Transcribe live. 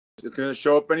It's going to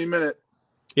show up any minute.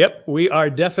 Yep, we are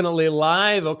definitely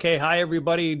live. Okay, hi,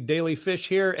 everybody. Daly Fish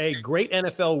here. A great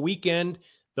NFL weekend,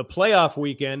 the playoff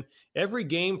weekend. Every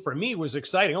game for me was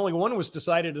exciting. Only one was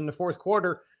decided in the fourth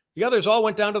quarter. The others all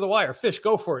went down to the wire. Fish,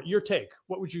 go for it. Your take.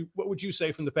 What would you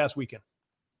say from the past weekend?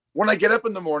 When I get up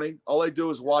in the morning, all I do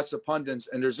is watch the pundits,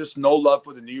 and there's just no love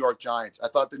for the New York Giants. I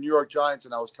thought the New York Giants,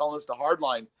 and I was telling us the hard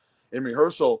line in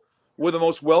rehearsal, were the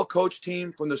most well-coached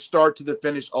team from the start to the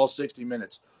finish, all 60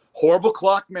 minutes. Horrible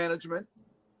clock management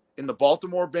in the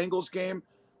Baltimore Bengals game.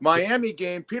 Miami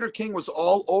game, Peter King was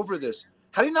all over this.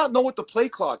 How do you not know what the play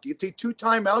clock? You take 2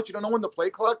 timeouts, you don't know when the play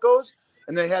clock goes?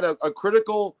 And they had a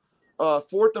critical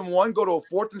 4th and 1, go to a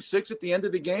 4th and 6 at the end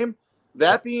of the game.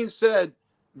 That being said,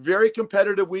 very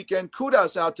competitive weekend.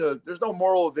 Kudos out to – there's no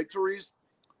moral victories,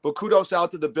 but kudos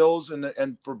out to the Bills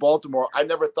and for Baltimore. I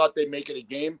never thought they'd make it a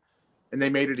game, and they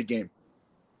made it a game.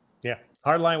 Yeah.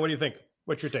 Hardline, what do you think?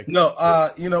 What's your take? No,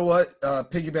 you know what?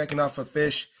 Piggybacking off of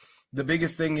Fish, the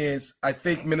biggest thing is I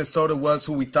think Minnesota was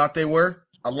who we thought they were.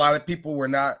 A lot of people were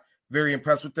not very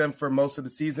impressed with them for most of the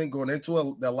season going into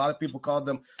it. A lot of people called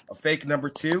them a fake number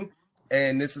 2,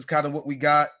 and this is kind of what we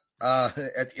got at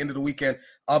the end of the weekend.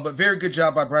 But very good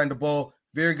job by Brian DeBoer.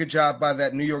 Very good job by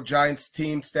that New York Giants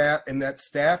team staff and that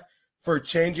staff for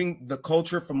changing the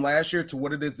culture from last year to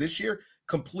what it is this year.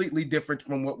 Completely different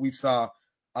from what we saw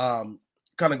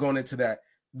kind of going into that.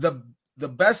 The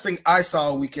best thing I saw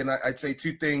all weekend, I'd say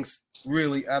 2 things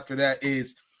really after that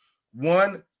is,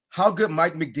 one, how good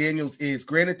Mike McDaniels is.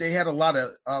 Granted, they had a lot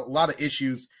of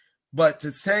issues, but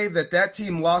to say that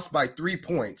team lost by 3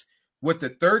 points with the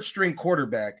 3rd string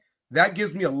quarterback, that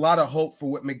gives me a lot of hope for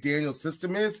what McDaniel's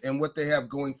system is and what they have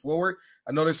going forward.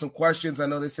 I know there's some questions. I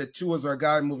know they said Tua's our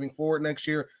guy moving forward next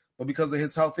year, but because of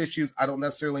his health issues, I don't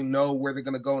necessarily know where they're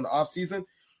going to go in the offseason.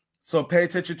 So pay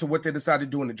attention to what they decide to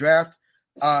do in the draft.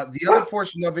 The other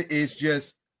portion of it is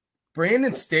just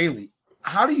Brandon Staley.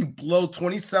 How do you blow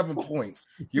 27 points?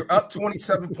 You're up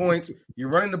 27 points. You're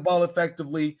running the ball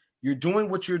effectively. You're doing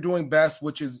what you're doing best,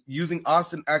 which is using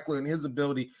Austin Eckler and his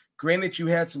ability. Granted, you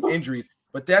had some injuries,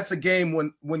 but that's a game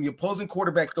when the opposing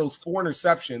quarterback throws 4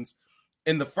 interceptions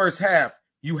in the first half,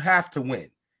 you have to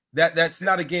win. That's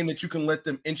not a game that you can let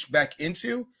them inch back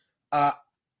into.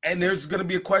 And there's going to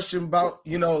be a question about,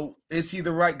 is he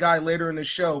the right guy later in the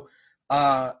show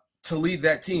to lead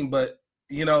that team? But,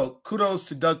 kudos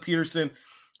to Doug Peterson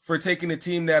for taking a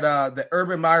team that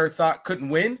Urban Meyer thought couldn't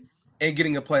win and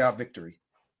getting a playoff victory.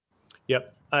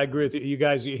 Yep, I agree with you. You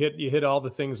guys, you hit all the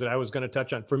things that I was going to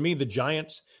touch on. For me, the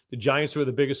Giants were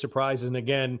the biggest surprises. And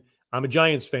again, I'm a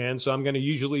Giants fan, so I'm going to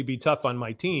usually be tough on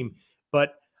my team.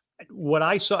 But what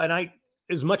I saw, and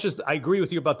as much as I agree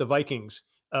with you about the Vikings,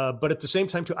 but at the same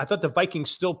time, too, I thought the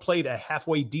Vikings still played a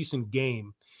halfway decent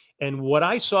game. And what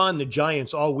I saw in the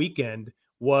Giants all weekend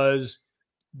was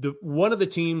one of the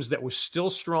teams that was still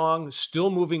strong, still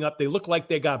moving up. They looked like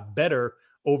they got better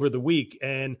over the week.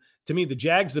 And to me, the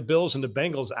Jags, the Bills, and the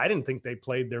Bengals, I didn't think they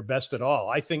played their best at all.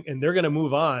 I think, and they're going to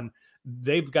move on.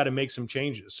 They've got to make some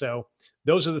changes. So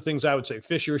those are the things I would say.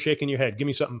 Fish, you're shaking your head. Give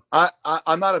me something.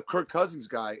 I'm not a Kirk Cousins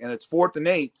guy, and it's 4th and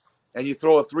 8, and you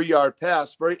throw a 3-yard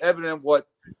pass. Very evident what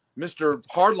Mr.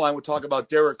 Hardline would talk about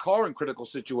Derek Carr in critical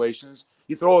situations.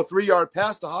 You throw a 3-yard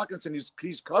pass to Hawkinson,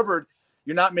 he's covered.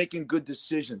 You're not making good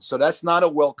decisions. So that's not a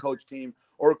well-coached team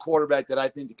or a quarterback that I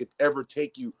think that could ever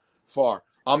take you far.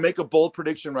 I'll make a bold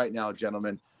prediction right now,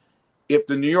 gentlemen. If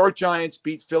the New York Giants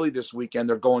beat Philly this weekend,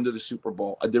 they're going to the Super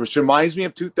Bowl. This reminds me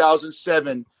of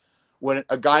 2007 when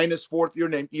a guy in his 4th year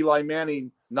named Eli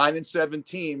Manning, 9-7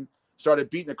 team, started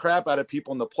beating the crap out of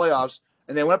people in the playoffs,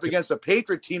 and they went up against a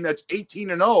Patriot team that's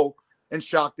 18-0 and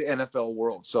shocked the NFL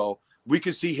world. So we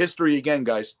could see history again,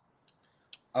 guys.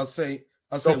 I'll say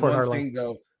one thing,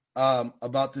 though,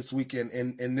 about this weekend,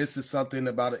 and this is something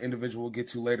about an individual we'll get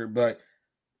to later, but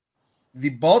the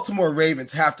Baltimore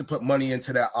Ravens have to put money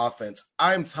into that offense.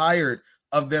 I'm tired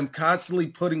of them constantly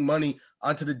putting money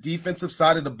onto the defensive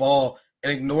side of the ball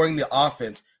and ignoring the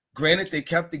offense. Granted, they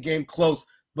kept the game close,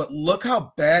 but look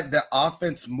how bad that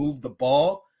offense moved the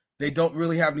ball. They don't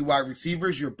really have any wide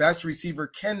receivers. Your best receiver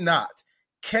cannot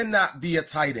be a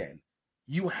tight end.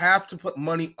 You have to put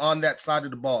money on that side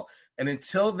of the ball. And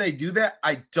until they do that,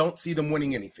 I don't see them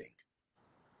winning anything.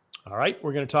 All right,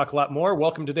 we're going to talk a lot more.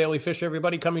 Welcome to Daly Fish,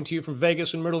 everybody, coming to you from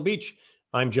Vegas and Myrtle Beach.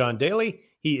 I'm John Daly.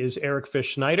 He is Eric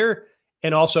Fish Snyder.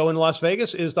 And also in Las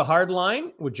Vegas is The Hard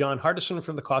Line with John Hardison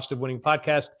from the Cost of Winning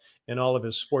podcast and all of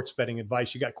his sports betting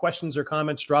advice. You got questions or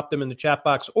comments, drop them in the chat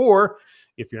box. Or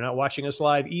if you're not watching us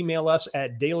live, email us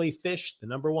at dailyfish,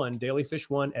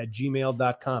 dailyfish1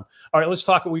 @gmail.com. All right, let's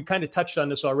talk. We kind of touched on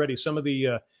this already. Some of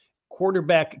the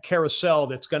quarterback carousel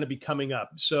that's going to be coming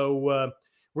up. So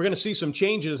we're going to see some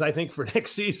changes, I think, for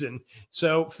next season.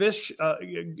 So Fish,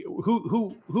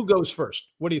 who goes first?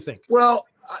 What do you think? Well,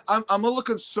 I'm a little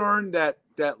concerned that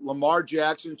Lamar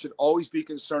Jackson should always be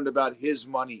concerned about his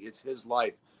money. It's his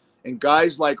life. And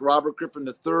guys like Robert Griffin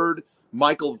III,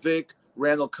 Michael Vick,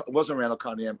 Randall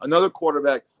Cunningham, another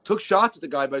quarterback, took shots at the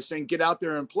guy by saying, get out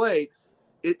there and play.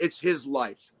 It's his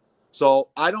life. So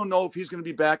I don't know if he's going to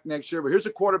be back next year, but here's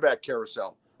a quarterback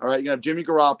carousel. All right, you're going to have Jimmy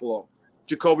Garoppolo,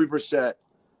 Jacoby Brissett,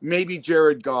 maybe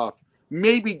Jared Goff,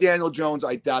 maybe Daniel Jones.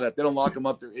 I doubt it. They don't lock him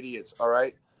up. They're idiots. All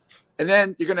right. And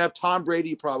then you're going to have Tom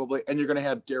Brady probably, and you're going to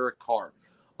have Derek Carr.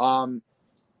 And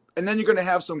then you're going to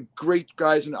have some great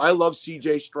guys. And I love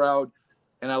C.J. Stroud,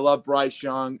 and I love Bryce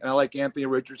Young, and I like Anthony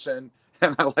Richardson,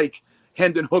 and I like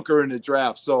Hendon Hooker in the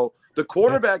draft. So the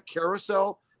quarterback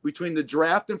carousel between the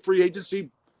draft and free agency,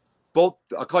 both,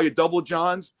 I'll call you double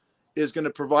Johns, is going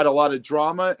to provide a lot of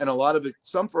drama and a lot of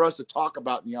some for us to talk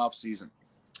about in the offseason.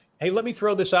 Hey, let me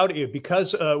throw this out at you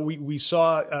because we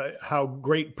saw how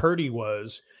great Purdy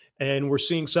was, and we're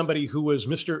seeing somebody who was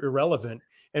Mr. Irrelevant,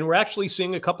 and we're actually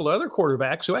seeing a couple of other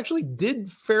quarterbacks who actually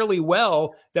did fairly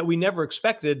well that we never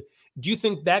expected. Do you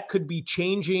think that could be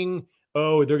changing?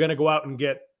 Oh, they're going to go out and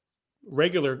get they're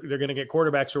going to get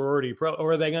quarterbacks who are already pro,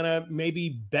 or are they going to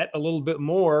maybe bet a little bit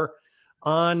more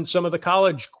on some of the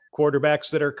college quarterbacks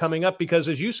that are coming up? Because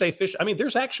as you say, Fish, I mean,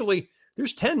 there's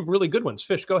 10 really good ones.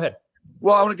 Fish, go ahead.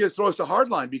 Well, I want to throw us to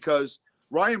Hardline because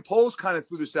Ryan Poles kind of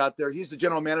threw this out there. He's the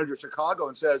general manager of Chicago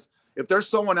and says, if there's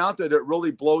someone out there that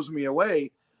really blows me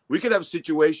away, we could have a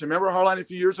situation. Remember Hardline a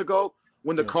few years ago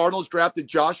when the Cardinals drafted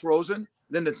Josh Rosen?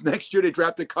 Then the next year they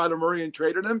drafted Kyler Murray and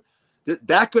traded him.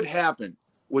 That could happen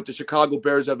with the Chicago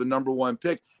Bears have the number one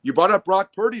pick. You brought up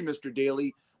Brock Purdy, Mr.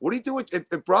 Daly. What do you do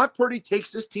if Brock Purdy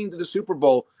takes this team to the Super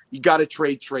Bowl? You got to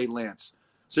trade Trey Lance.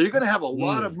 So you're going to have a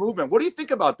lot of movement. What do you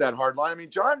think about that, Hardline? I mean,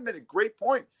 John made a great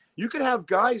point. You could have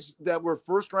guys that were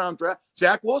first-round draft.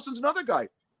 Zach Wilson's another guy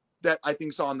that I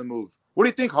think's on the move. What do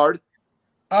you think, Hard?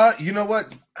 You know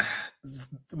what?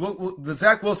 The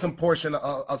Zach Wilson portion,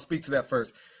 I'll speak to that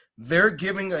first. They're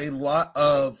giving a lot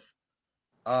of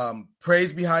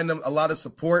praise behind them, a lot of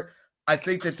support. I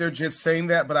think that they're just saying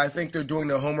that, but I think they're doing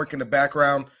their homework in the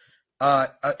background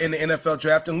in the NFL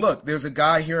draft. And look, there's a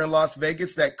guy here in Las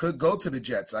Vegas that could go to the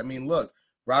Jets. I mean, look,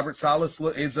 Robert Saleh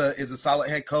is a solid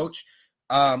head coach.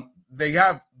 They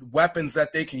have weapons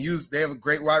that they can use. They have a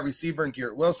great wide receiver in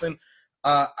Garrett Wilson.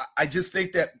 I just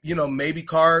think that, maybe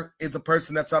Carr is a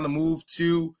person that's on the move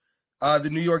to the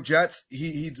New York Jets.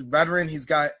 He's a veteran. He's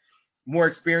got more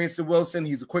experience than Wilson.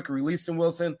 He's a quicker release than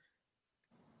Wilson.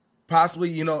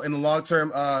 Possibly, in the long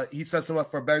term, he sets him up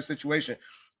for a better situation.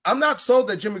 I'm not sold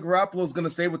that Jimmy Garoppolo is going to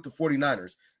stay with the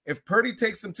 49ers. If Purdy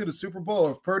takes them to the Super Bowl,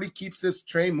 or if Purdy keeps this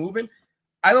train moving,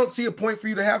 I don't see a point for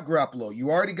you to have Garoppolo.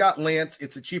 You already got Lance.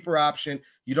 It's a cheaper option.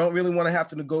 You don't really want to have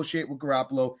to negotiate with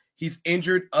Garoppolo. He's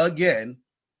injured again.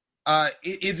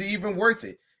 Is it even worth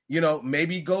it?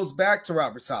 Maybe he goes back to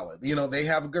Robert Saleh. They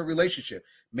have a good relationship.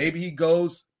 Maybe he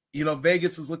goes,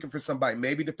 Vegas is looking for somebody.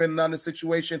 Maybe depending on the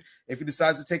situation, if he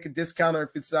decides to take a discount or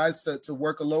if he decides to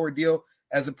work a lower deal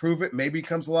as a prove it, maybe he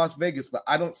comes to Las Vegas. But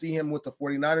I don't see him with the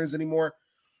 49ers anymore.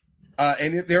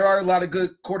 And there are a lot of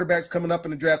good quarterbacks coming up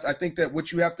in the draft. I think that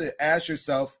what you have to ask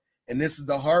yourself, and this is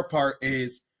the hard part,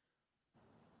 is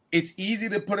it's easy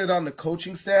to put it on the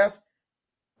coaching staff,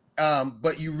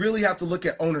 but you really have to look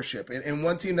at ownership. And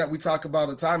one team that we talk about all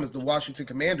the time is the Washington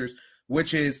Commanders,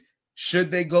 which is,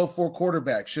 should they go for a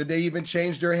quarterback? Should they even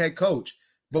change their head coach?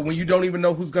 But when you don't even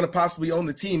know who's going to possibly own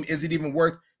the team, is it even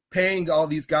worth paying all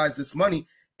these guys this money?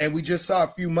 And we just saw a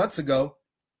few months ago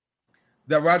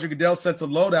that Roger Goodell sent a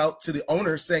loadout to the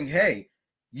owners saying, hey,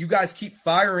 you guys keep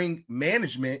firing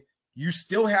management. You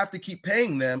still have to keep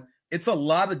paying them. It's a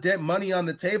lot of dead money on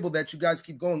the table that you guys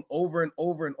keep going over and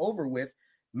over and over with.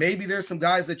 Maybe there's some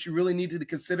guys that you really need to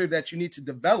consider that you need to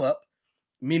develop,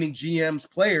 meaning GMs,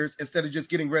 players, instead of just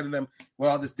getting rid of them with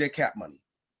all this dead cap money.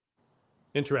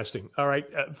 Interesting. All right.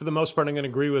 For the most part, I'm going to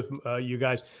agree with you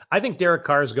guys. I think Derek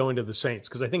Carr is going to the Saints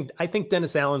because I think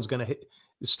Dennis Allen's going to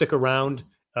stick around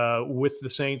with the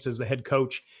Saints as the head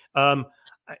coach. And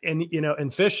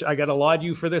Fish, I got to laud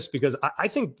you for this because I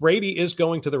think Brady is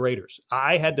going to the Raiders.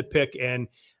 I had to pick. And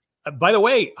by the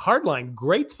way, Hardline,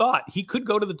 great thought. He could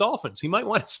go to the Dolphins. He might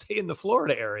want to stay in the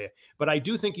Florida area, but I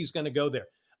do think he's going to go there.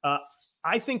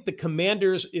 I think the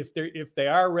Commanders, if they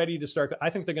are ready to start, I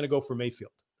think they're going to go for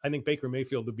Mayfield. I think Baker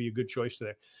Mayfield would be a good choice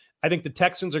there. I think the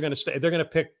Texans are going to stay. They're going to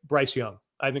pick Bryce Young.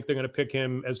 I think they're going to pick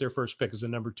him as their first pick, as the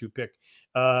number 2 pick.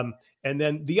 And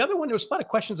then the other one, there was a lot of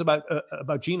questions about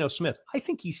Geno Smith. I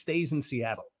think he stays in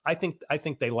Seattle. I think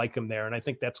they like him there, and I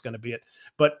think that's going to be it.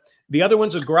 But the other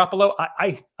ones with Garoppolo,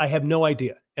 I have no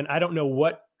idea, and I don't know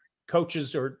what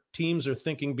coaches or teams are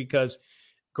thinking, because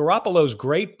Garoppolo's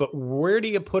great, but where do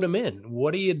you put him in?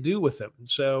 What do you do with him?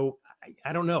 So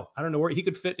I don't know. I don't know where he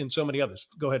could fit in so many others.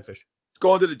 Go ahead, Fish.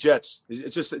 Going to the Jets.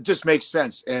 It just makes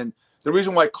sense. And the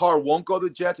reason why Carr won't go to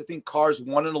the Jets, I think Carr's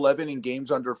 1-11 in games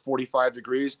under 45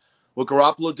 degrees. What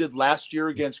Garoppolo did last year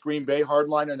against Green Bay,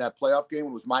 hardline in that playoff game,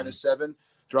 when it was -7,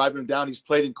 driving him down. He's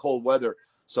played in cold weather.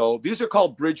 So these are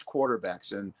called bridge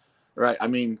quarterbacks. And right, I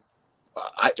mean,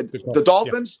 the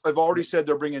Dolphins have already said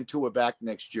they're bringing Tua back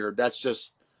next year. That's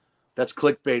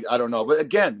clickbait. I don't know. But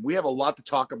again, we have a lot to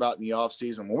talk about in the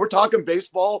offseason. When we're talking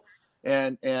baseball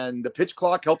and the pitch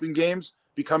clock helping games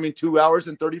becoming 2 hours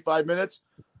and 35 minutes,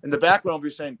 in the background we'll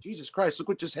be saying, Jesus Christ, look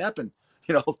what just happened.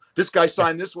 This guy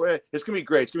signed this way. It's going to be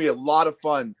great. It's going to be a lot of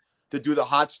fun to do the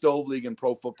hot stove league in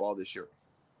pro football this year.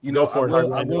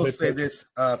 I will say this,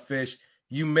 Fish.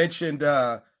 You mentioned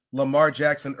Lamar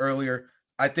Jackson earlier.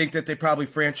 I think that they probably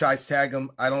franchise tag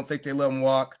him. I don't think they let him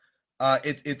walk.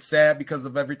 It's sad because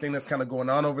of everything that's kind of going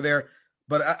on over there.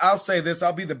 But I'll say this.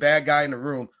 I'll be the bad guy in the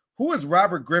room. Who is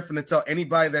Robert Griffin to tell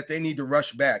anybody that they need to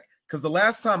rush back? Because the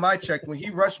last time I checked, when he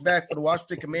rushed back for the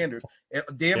Washington Commanders, it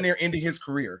damn near ended his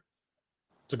career.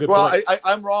 It's a good point.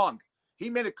 I'm wrong. He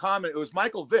made a comment. It was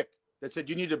Michael Vick that said,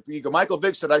 Michael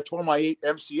Vick said, I tore my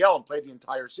MCL and played the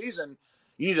entire season.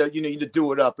 You need to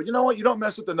do it up. But you know what? You don't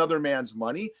mess with another man's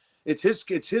money. It's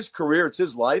his career. It's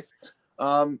his life.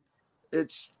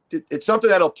 It's something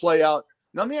that'll play out.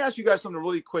 Now, let me ask you guys something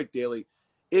really quick, Daly.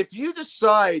 If you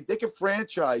decide, they can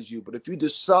franchise you, but if you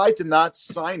decide to not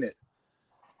sign it,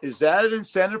 is that an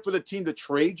incentive for the team to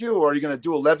trade you, or are you going to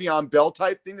do a Le'Veon Bell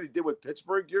type thing that he did with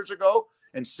Pittsburgh years ago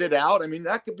and sit out? I mean,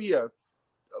 that could be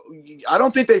I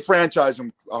don't think they franchise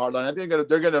him, Hardline. I think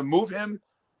they're going to move him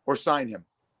or sign him.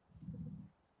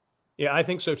 Yeah, I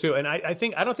think so too. And I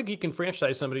don't think you can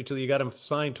franchise somebody till you got him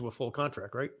signed to a full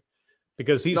contract, right?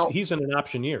 Because he's in an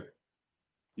option year.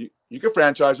 You can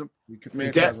franchise him. You can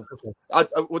franchise him.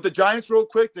 With the Giants, real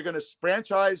quick, they're going to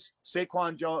franchise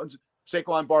Saquon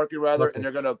Barkley, and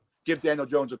they're going to give Daniel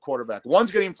Jones a quarterback. One's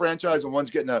getting franchised and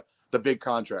one's getting the big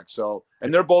contract. So,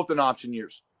 and they're both in option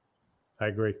years. I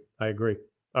agree.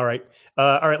 All right.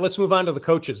 Let's move on to the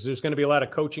coaches. There's going to be a lot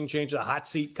of coaching changes, a hot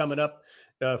seat coming up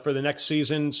for the next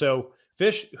season. So,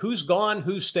 Fish, who's gone?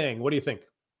 Who's staying? What do you think?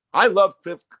 I love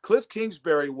Cliff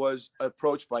Kingsbury was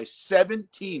approached by 7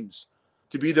 teams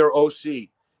to be their OC.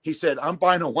 He said, I'm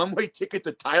buying a one-way ticket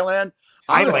to Thailand.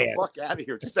 I'm going to fuck out of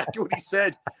here. That's exactly what he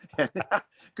said.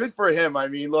 Good for him. I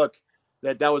mean, look,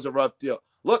 that was a rough deal.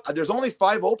 Look, there's only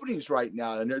 5 openings right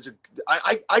now. And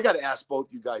I got to ask both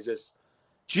you guys this.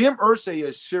 Jim Irsay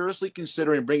is seriously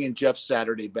considering bringing Jeff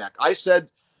Saturday back. I said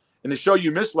in the show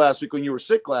you missed last week when you were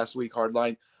sick last week,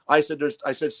 Hardline, I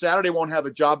said Saturday won't have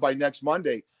a job by next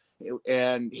Monday.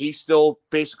 And he's still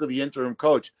basically the interim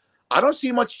coach. I don't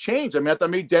see much change. I mean, I thought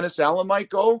maybe Dennis Allen might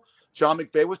go. Sean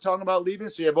McVay was talking about leaving.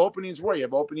 So you have openings where? You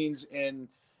have openings in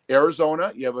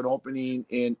Arizona. You have an opening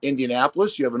in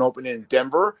Indianapolis. You have an opening in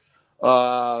Denver.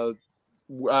 I'm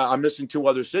missing 2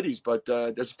 other cities, but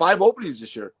there's 5 openings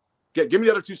this year. Give me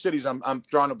the other 2 cities. I'm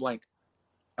drawing a blank.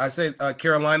 I say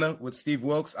Carolina with Steve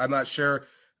Wilkes. I'm not sure,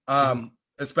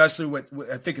 especially with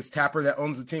I think it's Tapper that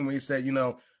owns the team. When he said,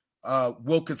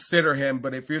 we'll consider him.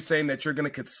 But if you're saying that you're going to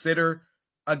consider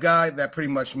a guy, that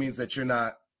pretty much means that you're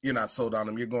not sold on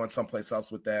him. You're going someplace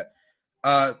else with that.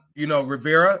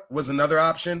 Rivera was another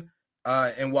option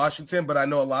in Washington, but I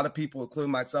know a lot of people,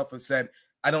 including myself, have said,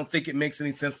 I don't think it makes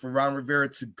any sense for Ron Rivera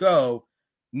to go,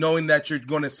 knowing that you're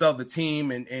going to sell the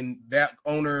team and that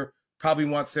owner probably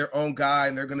wants their own guy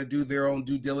and they're going to do their own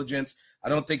due diligence. I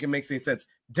don't think it makes any sense.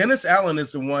 Dennis Allen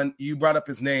is the one, you brought up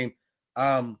his name.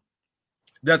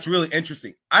 That's really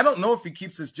interesting. I don't know if he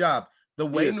keeps his job. The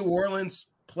way New Orleans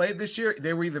played this year,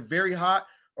 they were either very hot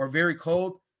or very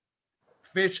cold.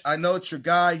 Fish, I know it's your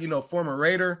guy, former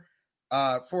Raider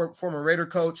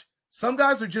coach. Some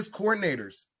guys are just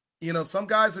coordinators. Some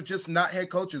guys are just not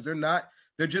head coaches.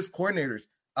 They're just coordinators.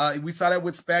 We saw that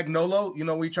with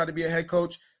Spagnuolo. We tried to be a head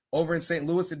coach over in St.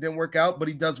 Louis. It didn't work out, but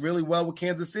he does really well with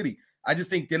Kansas City. I just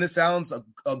think Dennis Allen's a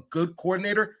good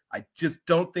coordinator. I just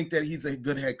don't think that he's a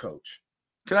good head coach.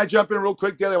 Can I jump in real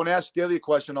quick, Daly? I want to ask Daly a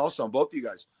question also on both of you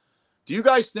guys. Do you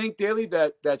guys think, Daly,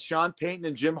 that Sean Payton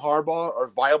and Jim Harbaugh are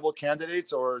viable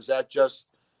candidates, or is that just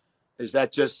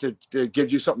to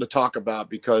give you something to talk about?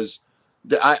 Because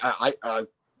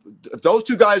if those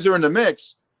 2 guys are in the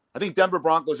mix, I think Denver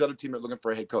Broncos, the other team, are looking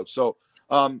for a head coach. So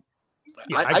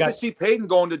I could see Peyton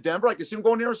going to Denver. I could see him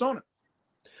going to Arizona.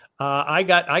 I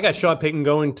got Sean Payton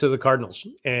going to the Cardinals,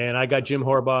 and I got Jim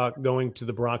Harbaugh going to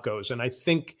the Broncos. And I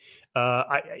think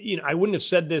I wouldn't have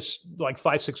said this like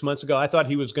 5-6 months ago. I thought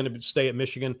he was going to stay at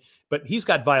Michigan, but he's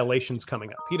got violations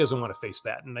coming up. He doesn't want to face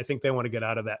that, and I think they want to get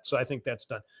out of that. So I think that's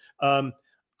done.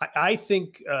 I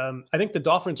think the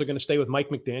Dolphins are going to stay with Mike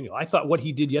McDaniel. I thought what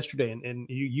he did yesterday, and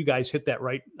you guys hit that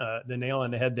right, the nail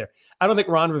on the head there. I don't think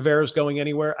Ron Rivera is going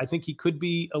anywhere. I think he could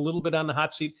be a little bit on the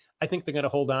hot seat. I think they're going to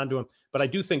hold on to him, but I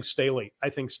do think Staley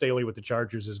with the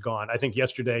Chargers is gone. I think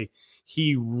yesterday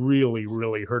he really,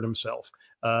 really hurt himself.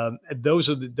 Those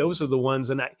are the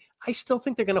ones, and I still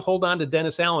think they're going to hold on to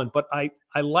Dennis Allen. But I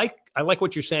like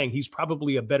what you're saying. He's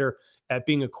probably a better at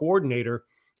being a coordinator.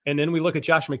 And then we look at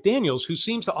Josh McDaniels, who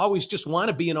seems to always just want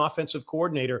to be an offensive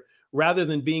coordinator rather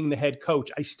than being the head coach.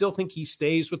 I still think he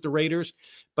stays with the Raiders.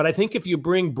 But I think if you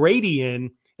bring Brady in,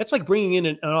 that's like bringing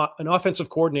in an offensive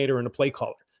coordinator and a play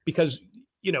caller, because,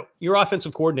 your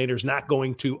offensive coordinator is not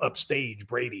going to upstage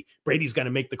Brady. Brady's going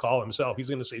to make the call himself. He's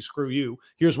going to say, screw you.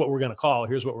 Here's what we're going to call.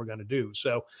 Here's what we're going to do.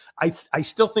 So I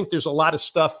still think there's a lot of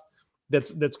stuff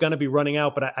that's going to be running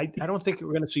out, but I don't think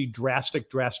we're going to see drastic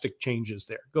changes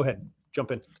there. Go ahead.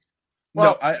 Jump in.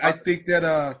 Well, no, I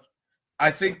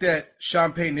think that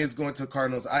Sean Payton is going to the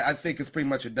Cardinals. I think it's pretty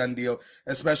much a done deal,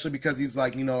 especially because he's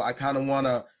like, I kind of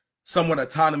want somewhat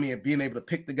autonomy and being able to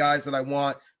pick the guys that I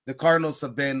want. The Cardinals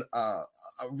have been a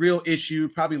real issue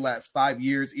probably last 5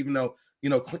 years, even though,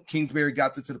 Kingsbury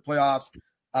got into the playoffs.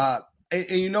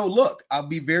 Look, I'll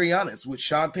be very honest, with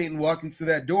Sean Payton walking through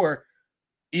that door,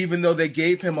 even though they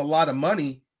gave him a lot of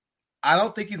money, I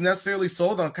don't think he's necessarily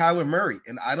sold on Kyler Murray,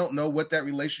 and I don't know what that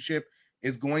relationship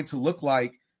is going to look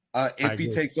like if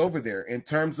he takes over there. In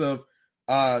terms of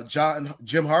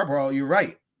Jim Harbaugh, you're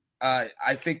right.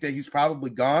 I think that he's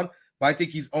probably gone, but I think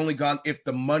he's only gone if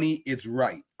the money is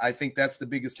right. I think that's the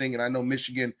biggest thing, and I know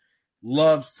Michigan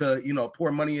loves to,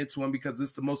 pour money into him because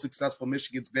it's the most successful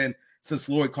Michigan's been since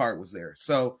Lloyd Carr was there.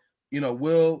 So,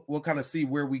 we'll kind of see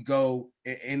where we go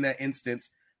in that instance.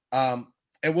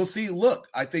 And we'll see. Look,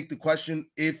 I think the question,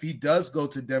 if he does go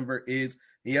to Denver, is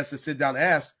he has to sit down and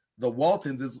ask the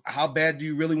Waltons, is how bad do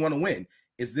you really want to win?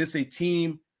 Is this a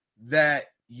team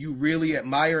that you really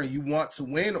admire and you want to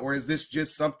win? Or is this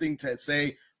just something to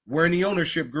say, we're in the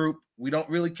ownership group, we don't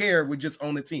really care, we just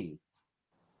own the team?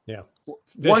 Yeah.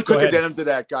 One quick addendum to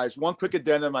that, guys. One quick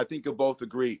addendum. I think you'll both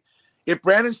agree. If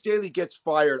Brandon Staley gets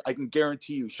fired, I can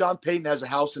guarantee you, Sean Payton has a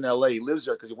house in L.A. He lives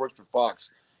there because he works for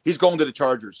Fox. He's going to the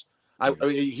Chargers. All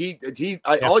he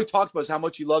talked about is how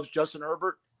much he loves Justin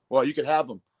Herbert. Well, you could have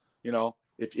him,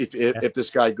 if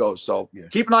this guy goes. So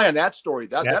keep an eye on that story.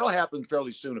 That'll happen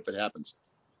fairly soon if it happens.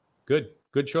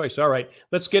 Good choice. All right,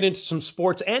 let's get into some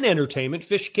sports and entertainment.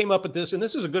 Fish came up with this, and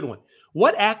this is a good one.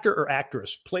 What actor or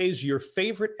actress plays your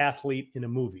favorite athlete in a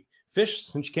movie? Fish,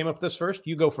 since you came up with this first,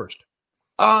 you go first.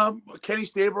 Kenny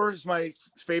Stabler is my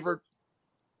favorite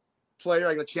player.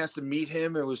 I got a chance to meet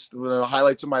him. It was one of the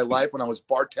highlights of my life when I was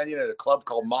bartending at a club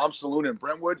called Mom's Saloon in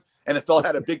Brentwood. NFL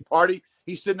had a big party.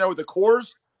 He's sitting there with a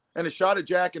Coors and a shot of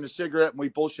Jack and a cigarette, and we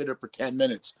bullshitted for 10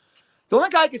 minutes. The only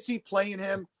guy I could see playing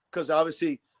him, because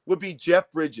obviously, would be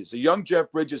Jeff Bridges. A young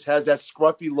Jeff Bridges has that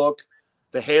scruffy look,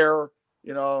 the hair,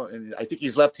 and I think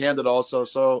he's left-handed also.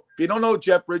 So if you don't know who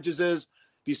Jeff Bridges is,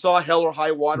 if you saw Hell or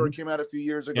High Water, it came out a few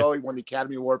years ago. He won the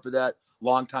Academy Award for that,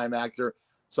 longtime actor.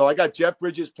 So I got Jeff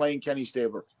Bridges playing Kenny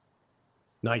Stabler.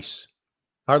 Nice.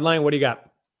 Hardline, what do you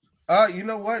got? You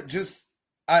know what? Just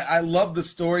I love the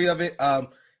story of it.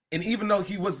 And even though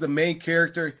he was the main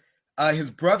character, his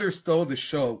brother stole the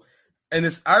show. And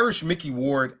it's Irish Mickey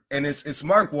Ward, and it's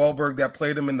Mark Wahlberg that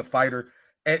played him in The Fighter.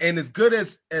 And as good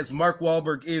as Mark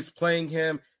Wahlberg is playing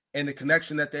him and the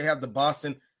connection that they have to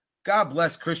Boston, God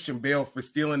bless Christian Bale for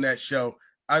stealing that show.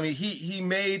 I mean, he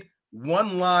made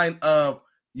one line of,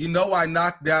 I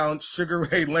knocked down Sugar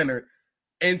Ray Leonard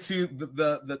into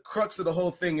the crux of the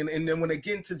whole thing. And then when they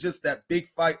get into just that big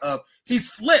fight of, he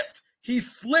slipped.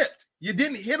 You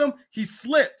didn't hit him. He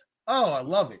slipped. Oh, I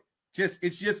love it.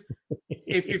 It's just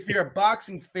if you're a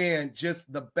boxing fan,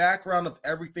 just the background of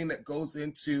everything that goes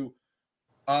into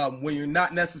when you're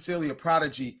not necessarily a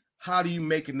prodigy, how do you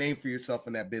make a name for yourself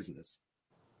in that business?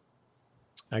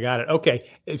 I got it. Okay.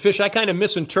 Fish, I kind of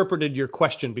misinterpreted your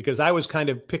question because I was kind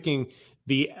of picking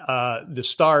the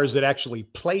stars that actually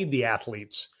played the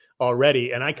athletes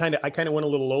already. And I kind of went a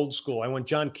little old school. I went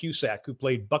John Cusack, who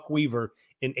played Buck Weaver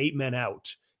in 8 Men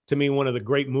Out. To me, one of the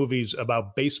great movies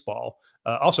about baseball.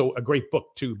 Also a great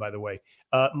book too, by the way.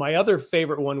 My other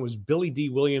favorite one was Billy D.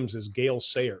 Williams as Gale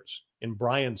Sayers in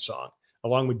Brian's Song,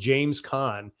 along with James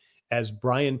Caan as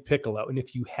Brian Piccolo. And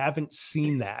if you haven't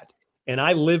seen that, and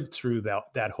I lived through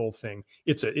that whole thing,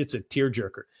 it's a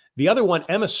tearjerker. The other one,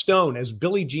 Emma Stone as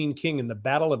Billie Jean King in the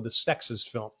Battle of the Sexes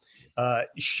film.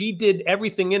 She did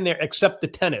everything in there except the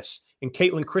tennis. And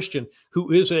Caitlin Christian,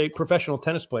 who is a professional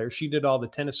tennis player, she did all the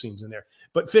tennis scenes in there.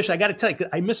 But Fish, I got to tell you,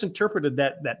 I misinterpreted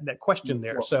that question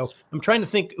there. So I'm trying to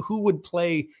think who would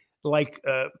play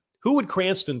who would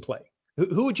Cranston play?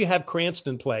 Who would you have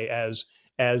Cranston play as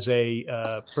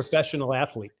a professional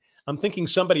athlete? I'm thinking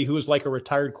somebody who is like a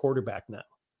retired quarterback now.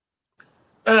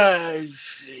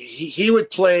 He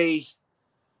would play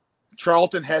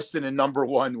Charlton Heston in Number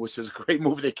One, which is a great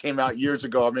movie that came out years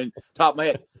ago. I mean, top of my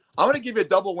head. I'm going to give you a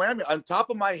double whammy. On top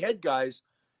of my head, guys,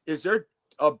 is there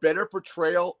a better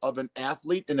portrayal of an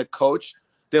athlete and a coach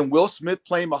than Will Smith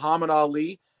playing Muhammad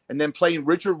Ali and then playing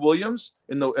Richard Williams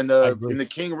in the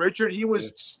King Richard? He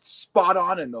was spot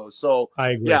on in those. So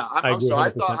I agree. Yeah, I'm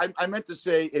sorry. I meant to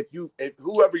say if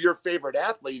whoever your favorite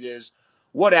athlete is,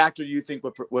 what actor do you think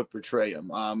would portray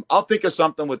him? I'll think of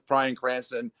something with Bryan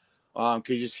Cranston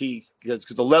because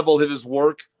the level of his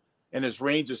work and his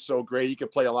range is so great. He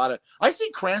could play a lot of. I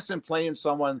see Cranston playing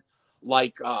someone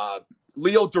like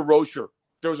Leo DeRocher.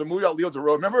 There was a movie about Leo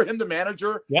DeRocher. Remember him, the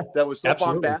manager? Yeah, that was so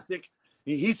absolutely bombastic.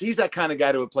 He's that kind of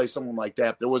guy who would play someone like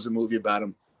that. There was a movie about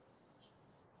him.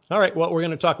 All right. Well, we're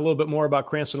going to talk a little bit more about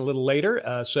Cranston a little later.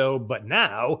 But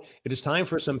now it is time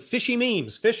for some fishy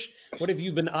memes. Fish, what have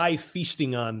you been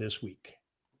feasting on this week?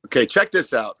 Okay, check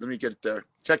this out. Let me get it there.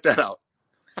 Check that out.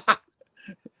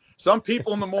 Some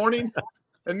people in the morning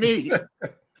and me.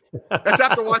 That's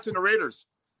after watching the Raiders.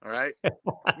 All right.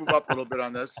 Move up a little bit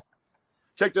on this.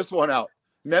 Check this one out.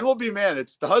 Men will be men.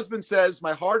 It's the husband says,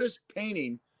 my heart is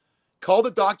paining. Call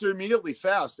the doctor immediately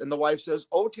fast. And the wife says,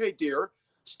 okay, dear,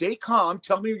 stay calm.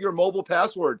 Tell me your mobile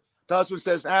password. The husband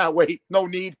says, wait, no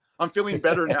need. I'm feeling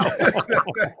better now.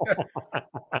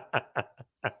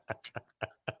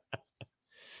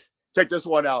 Check this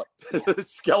one out. The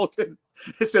skeleton.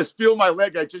 It says, feel my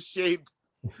leg. I just shaved.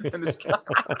 And the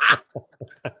skeleton.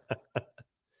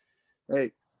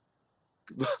 Hey.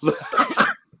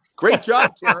 Great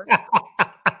job, Karen.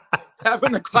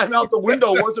 Having to climb out the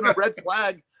window wasn't a red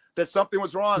flag that something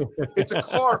was wrong. It's a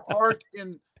car parked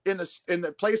in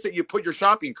the place that you put your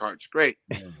shopping carts. Great.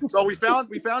 So we found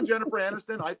Jennifer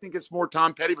Aniston. I think it's more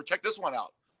Tom Petty, but check this one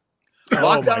out.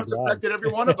 Lockdown's affected every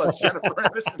one of us, Jennifer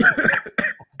Aniston.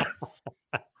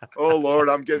 Oh Lord,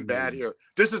 I'm getting bad here.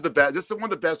 This is the best. This is one of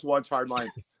the best ones. Hardline.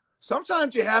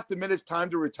 Sometimes you have to admit it's time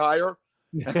to retire.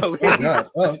 Shot into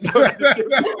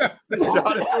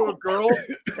a girl,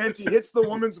 and she hits the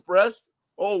woman's breast.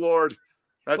 Oh Lord,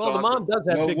 that's awesome. The mom does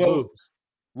have big boobs.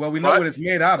 Well, we know what it's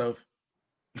made out of.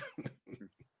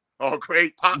 Oh,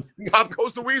 great! Pop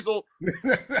goes the weasel.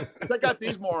 Check out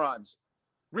these morons.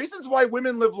 Reasons why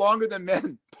women live longer than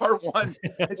men. Part 1.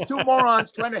 It's 2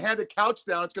 morons trying to hand a couch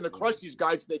down. It's going to crush these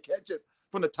guys if they catch it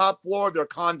from the top floor of their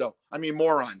condo. I mean,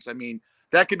 morons. I mean,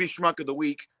 that could be schmuck of the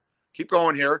week. Keep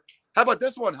going here. How about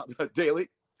this one, Daly?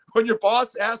 When your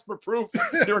boss asks for proof,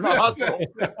 you're in the hospital.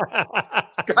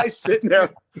 Guy's sitting there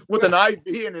with an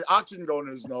IV and an oxygen going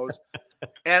in his nose.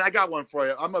 And I got one for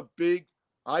you.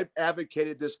 I've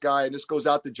advocated this guy, and this goes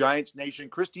out to Giants Nation.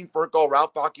 Christine Furco,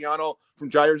 Ralph Bacchiano from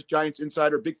Giants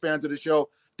Insider, big fans of the show.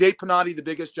 Dave Panatti, the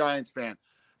biggest Giants fan.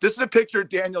 This is a picture of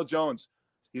Daniel Jones.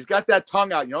 He's got that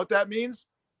tongue out. You know what that means?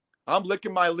 I'm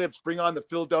licking my lips. Bring on the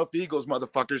Philadelphia Eagles,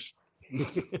 motherfuckers.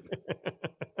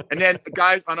 And then,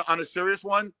 guys, on a serious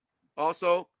one,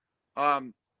 also,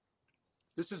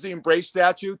 this is the Embrace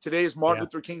statue. Today is Martin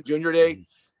Luther King Jr. Day.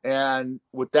 And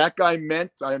what that guy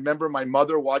meant, I remember my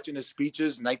mother watching his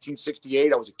speeches in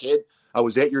 1968. I was a kid. I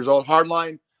was 8 years old.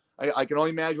 Hardline. I can only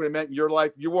imagine what it meant in your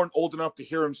life. You weren't old enough to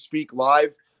hear him speak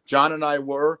live. John and I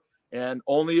were. And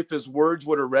only if his words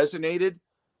would have resonated,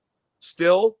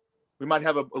 still, we might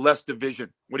have a less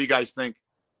division. What do you guys think?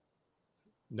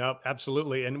 No,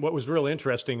 absolutely. And what was real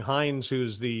interesting, Hines,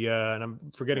 who's and I'm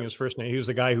forgetting his first name, he was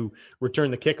the guy who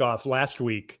returned the kickoff last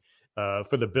week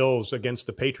for the Bills against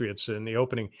the Patriots in the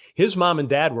opening. His mom and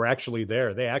dad were actually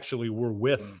there. They actually were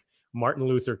with Martin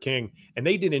Luther King, and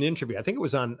they did an interview. I think it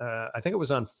was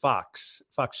on Fox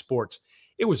Sports.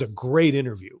 It was a great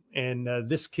interview, and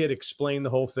this kid explained the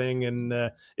whole thing, and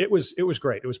it was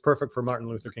great. It was perfect for Martin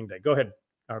Luther King Day. Go ahead,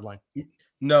 Hardline.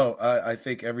 No, I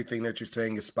think everything that you're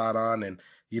saying is spot on, and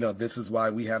this is why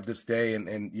we have this day,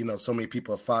 and so many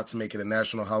people have fought to make it a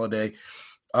national holiday.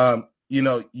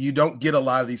 You don't get a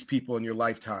lot of these people in your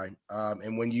lifetime.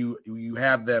 And when you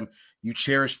have them, you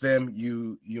cherish them,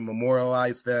 you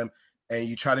memorialize them, and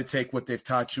you try to take what they've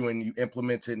taught you and you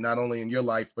implement it not only in your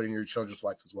life, but in your children's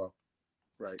life as well.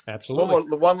 Right.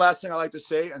 Absolutely. One last thing I like to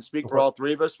say and speak for all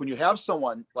three of us. When you have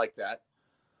someone like that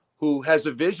who has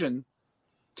a vision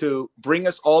to bring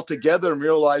us all together and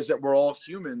realize that we're all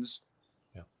humans,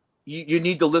 you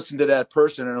need to listen to that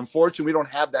person. And unfortunately, we don't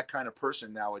have that kind of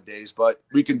person nowadays, but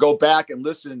we can go back and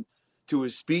listen to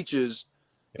his speeches,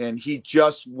 and he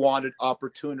just wanted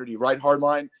opportunity, right,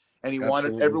 Hardline? And he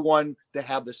wanted everyone to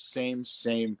have the same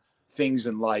things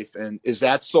in life. And is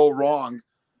that so wrong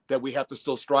that we have to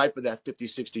still strive for that 50,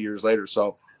 60 years later?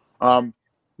 So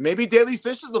maybe Daly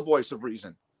Fish is the voice of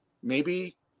reason.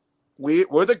 Maybe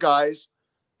we're the guys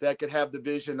that could have the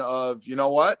vision of, you know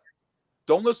what?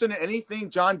 Don't listen to anything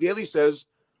John Daly says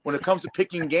when it comes to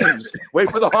picking games.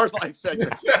 Wait for the Hardline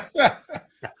segment.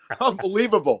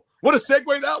 Unbelievable. What a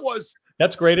segue that was.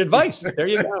 That's great advice. There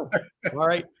you go. All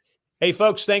right. Hey,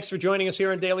 folks, thanks for joining us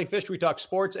here on Daly Fish. We talk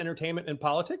sports, entertainment, and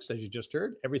politics, as you just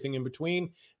heard, everything in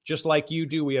between. Just like you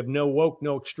do, we have no woke,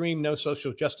 no extreme, no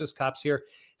social justice cops here.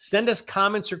 Send us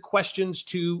comments or questions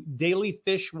to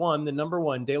dalyfish1, the number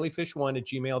one,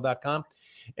 dalyfish1@gmail.com.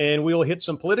 And we'll hit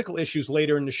some political issues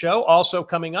later in the show. Also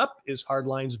coming up is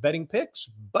Hardline's betting picks.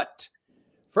 But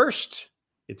first,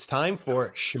 it's time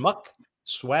for Schmuck,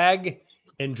 Swag,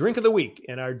 and Drink of the Week.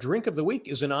 And our Drink of the Week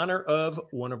is in honor of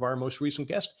one of our most recent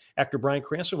guests, actor Bryan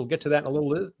Cranston. We'll get to that in a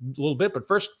little bit. But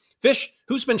first, Fish,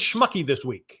 who's been schmucky this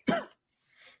week?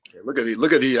 Look at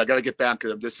these. I got to get back to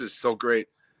them. This is so great.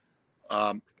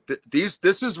 This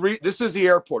is the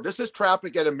airport. This is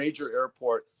traffic at a major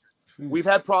airport. We've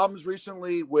had problems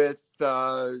recently with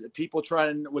people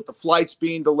with the flights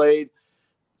being delayed,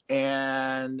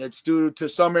 and it's due to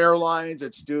some airlines.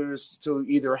 It's due to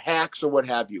either hacks or what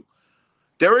have you.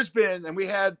 There has been, and we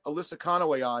had Alyssa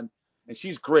Conaway on, and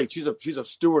she's great. She's a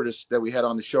stewardess that we had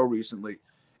on the show recently,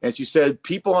 and she said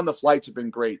people on the flights have been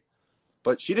great,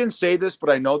 but she didn't say this, but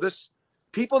I know this.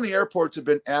 People in the airports have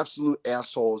been absolute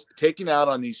assholes, taking out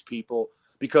on these people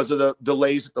because of the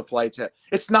delays that the flights had.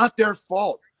 It's not their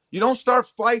fault. You don't start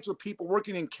fights with people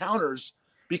working in counters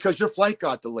because your flight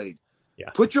got delayed. Yeah.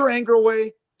 Put your anger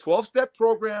away. 12-step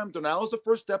program. Denial is the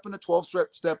first step in the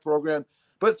 12-step program.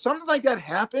 But if something like that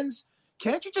happens,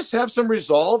 can't you just have some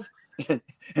resolve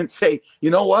and say, you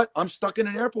know what? I'm stuck in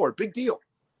an airport. Big deal.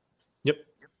 Yep.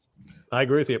 I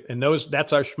agree with you. And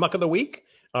that's our Schmuck of the Week.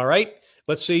 All right.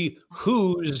 Let's see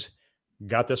who's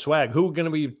got the swag. Who are going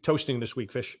to be toasting this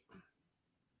week, Fish?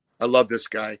 I love this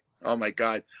guy. Oh, my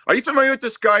God. Are you familiar with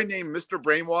this guy named Mr.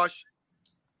 Brainwash?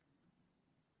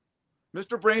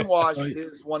 Mr. Brainwash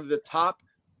is one of the top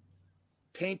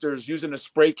painters using a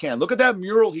spray can. Look at that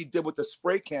mural he did with the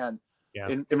spray can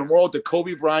in memorial to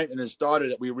Kobe Bryant and his daughter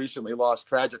that we recently lost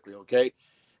tragically, okay?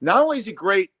 Not only is he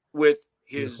great with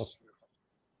his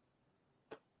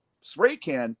spray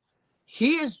can,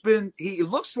 he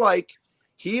looks like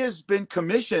he has been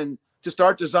commissioned to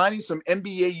start designing some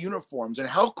NBA uniforms. And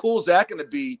how cool is that going to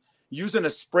be, using a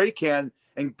spray can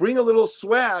and bring a little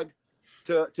swag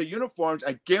to uniforms?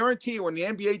 I guarantee you when the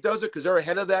NBA does it, because they're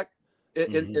ahead of that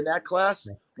in that class,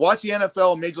 watch the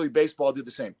NFL and Major League Baseball do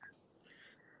the same.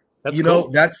 That's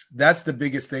cool. That's the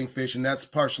biggest thing, Fish, and that's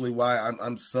partially why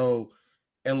I'm so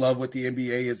in love with the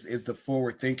NBA is the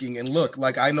forward thinking. And look,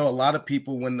 like I know a lot of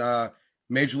people when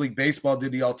Major League Baseball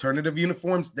did the alternative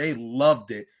uniforms, they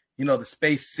loved it. You know, the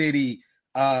Space City,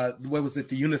 what was it?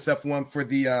 The UNICEF one for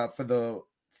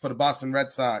the Boston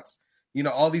Red Sox. You know,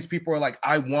 all these people are like,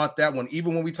 I want that one.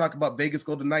 Even when we talk about Vegas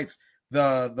Golden Knights,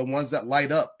 the ones that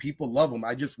light up, people love them.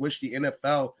 I just wish the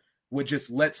NFL would just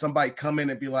let somebody come in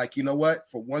and be like, you know what?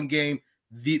 For one game,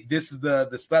 this is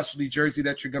the specialty jersey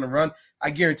that you're going to run. I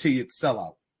guarantee you it's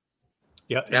sellout.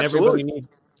 Yeah, and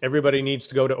everybody needs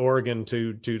to go to Oregon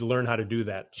to learn how to do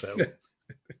that. So.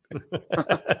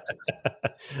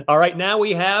 All right, now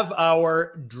we have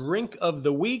our drink of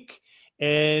the week,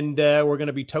 and we're going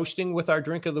to be toasting with our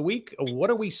drink of the week. What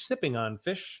are we sipping on,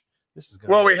 Fish? This is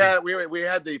we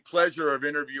had the pleasure of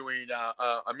interviewing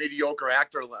a mediocre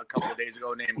actor a couple of days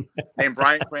ago named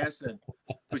Bryan Cranston,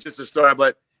 who's just a star.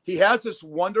 But he has this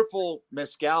wonderful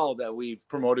mezcal that we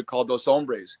promoted called Dos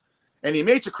Hombres, and he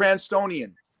makes a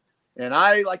Cranstonian. And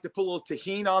I like to put a little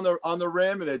tahini on the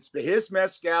rim, and it's his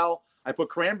mezcal. I put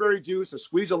cranberry juice, a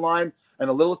squeeze of lime, and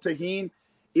a little tahini.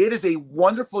 It is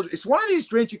it's one of these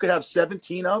drinks you could have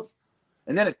 17 of,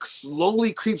 and then it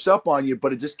slowly creeps up on you,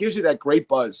 but it just gives you that great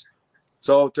buzz.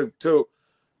 So to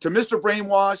Mr.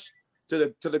 Brainwash,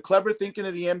 to the clever thinking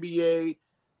of the NBA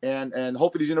and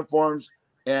hopefully these uniforms,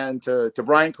 and to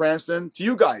Bryan Cranston, to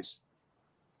you guys,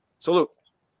 salute.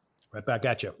 Right back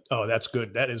at you. Oh, that's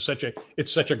good.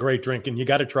 It's such a great drink, and you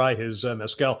got to try his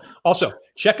mezcal. Also,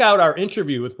 check out our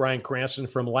interview with Bryan Cranston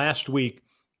from last week.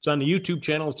 It's on the YouTube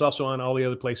channel. It's also on all the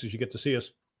other places you get to see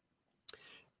us.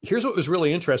 Here's what was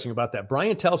really interesting about that.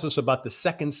 Brian tells us about the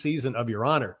second season of Your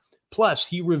Honor. Plus,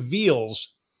 he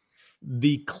reveals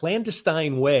the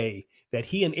clandestine way that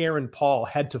he and Aaron Paul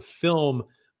had to film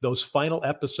those final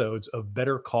episodes of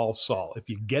Better Call Saul. If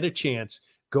you get a chance,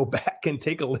 go back and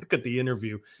take a look at the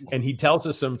interview. And he tells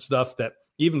us some stuff that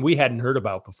even we hadn't heard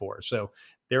about before. So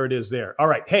there it is there. All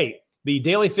right. Hey, the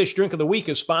Daly Fish Drink of the Week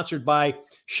is sponsored by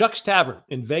Shucks Tavern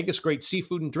in Vegas. Great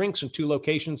seafood and drinks in 2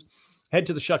 locations. Head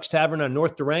to the Shucks Tavern on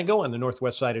North Durango on the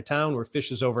northwest side of town where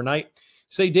fish is overnight.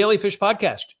 Say Daly Fish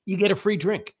Podcast. You get a free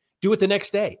drink. Do it the next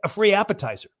day. A free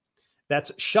appetizer.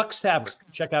 That's Shucks Tavern.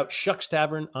 Check out Shucks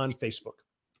Tavern on Facebook.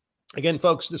 Again,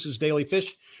 folks, this is Daly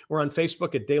Fish. We're on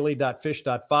Facebook at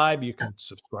daily.fish.5. You can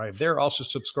subscribe there. Also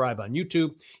subscribe on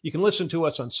YouTube. You can listen to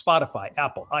us on Spotify,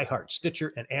 Apple, iHeart,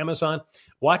 Stitcher, and Amazon.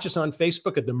 Watch us on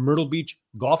Facebook at the Myrtle Beach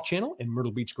Golf Channel in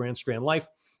Myrtle Beach Grand Strand Life.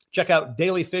 Check out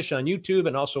Daly Fish on YouTube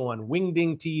and also on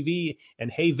Wingding TV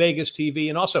and Hey Vegas TV.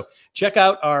 And also check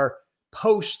out our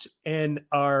post and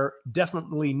our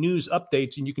definitely news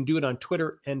updates. And you can do it on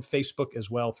Twitter and Facebook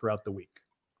as well throughout the week.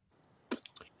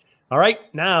 All right,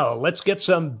 now let's get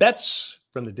some bets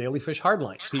from the Daly Fish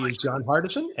Hardlines. He is John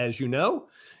Hardison, as you know.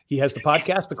 He has the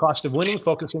podcast, The Cost of Winning,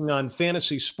 focusing on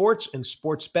fantasy sports and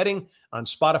sports betting on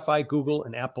Spotify, Google,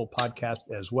 and Apple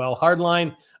Podcasts as well.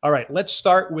 Hardline. All right, let's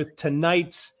start with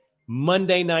tonight's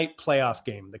Monday night playoff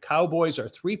game. The Cowboys are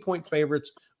 3-point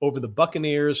favorites over the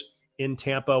Buccaneers in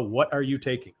Tampa. What are you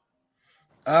taking?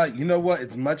 You know what?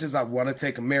 As much as I want to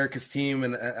take America's team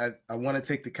and I want to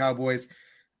take the Cowboys,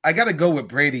 I got to go with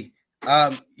Brady.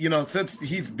 Since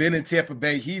he's been in Tampa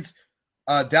Bay,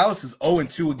 Dallas is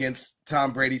 0-2 against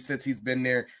Tom Brady since he's been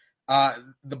there.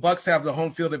 The Bucs have the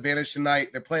home field advantage tonight.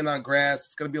 They're playing on grass.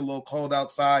 It's going to be a little cold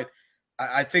outside.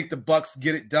 I think the Bucs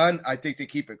get it done. I think they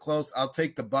keep it close. I'll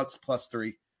take the Bucs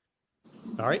 +3.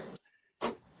 All right.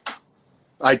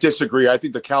 I disagree. I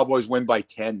think the Cowboys win by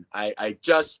 10. I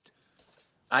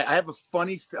have a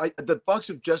funny. The Bucs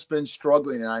have just been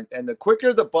struggling, and the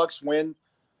quicker the Bucs win,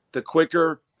 the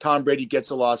quicker Tom Brady gets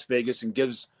to Las Vegas and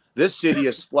gives this city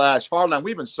a splash. Hardline,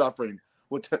 we've been suffering.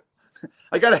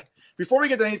 Before we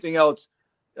get to anything else,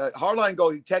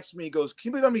 Hardline he texts me, he goes, can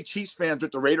you believe how many Chiefs fans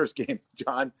at the Raiders game,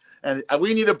 John? And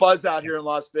we need a buzz out here in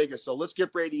Las Vegas, so let's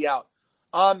get Brady out.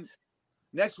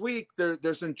 Next week,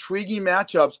 there's intriguing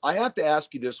matchups. I have to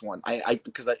ask you this one,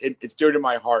 because it's dear to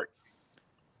my heart.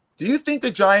 Do you think the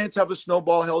Giants have a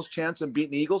snowball hell's chance in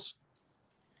beating the Eagles?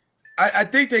 I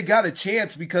think they got a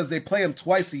chance because they play them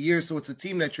twice a year, so it's a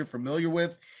team that you're familiar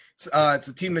with. It's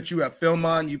a team that you have film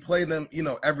on. You play them,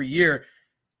 every year.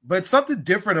 But something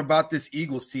different about this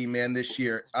Eagles team, man, this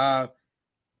year.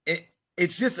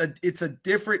 It's a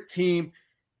different team.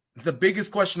 The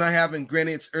biggest question I have, and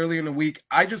granted it's early in the week,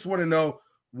 I just want to know,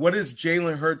 what is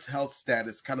Jalen Hurts' health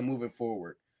status kind of moving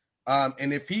forward?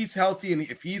 And if he's healthy and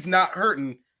if he's not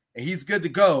hurting and he's good to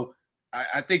go,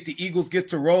 I think the Eagles get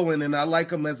to rolling, and I like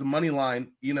them as a money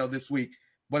line, this week.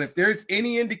 But if there's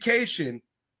any indication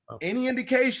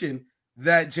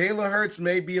that Jalen Hurts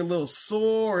may be a little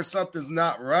sore or something's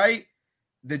not right,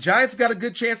 the Giants got a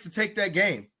good chance to take that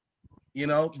game,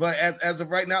 But as of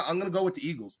right now, I'm going to go with the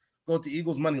Eagles. Go with the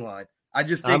Eagles money line. I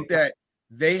just think that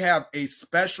they have a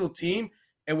special team,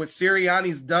 and what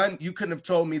Sirianni's done, you couldn't have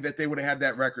told me that they would have had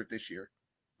that record this year.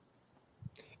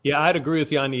 Yeah, I'd agree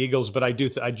with you on the Eagles, but I do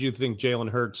think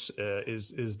Jalen Hurts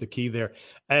is the key there.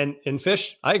 And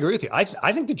Fish, I agree with you.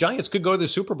 I think the Giants could go to the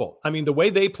Super Bowl. I mean, the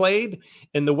way they played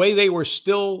and the way they were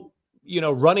still,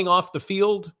 running off the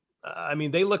field.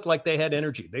 They looked like they had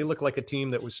energy. They looked like a team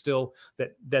that was still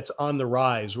that's on the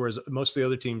rise, whereas most of the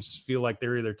other teams feel like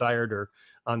they're either tired or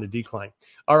on the decline.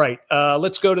 All right,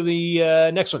 let's go to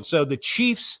the next one. So the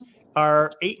Chiefs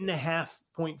are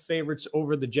 8.5-point favorites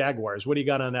over the Jaguars. What do you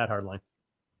got on that, Hardline?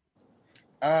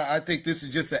 I think this is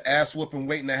just an ass whooping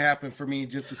waiting to happen for me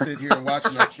just to sit here and watch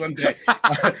it on Sunday.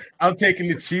 I'm taking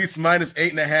the Chiefs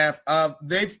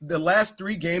 -8.5. The last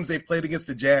 3 games they've played against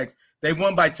the Jags, they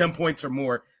won by 10 points or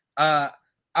more.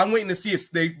 I'm waiting to see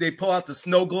if they pull out the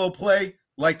snow globe play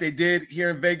like they did here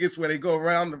in Vegas, where they go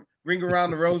ring around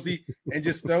the rosy and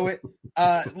just throw it.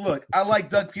 Look, I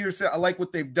like Doug Peterson. I like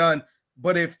what they've done.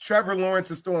 But if Trevor Lawrence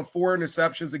is throwing 4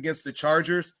 interceptions against the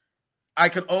Chargers, I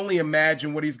could only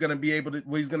imagine what he's going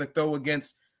to throw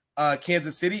against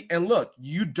Kansas City. And look,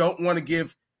 you don't want to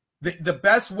give the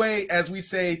best way, as we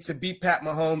say, to beat Pat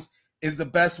Mahomes is the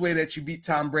best way that you beat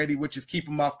Tom Brady, which is keep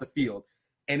him off the field.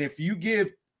 And if you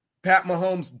give Pat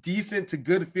Mahomes decent to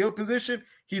good field position,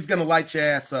 he's going to light your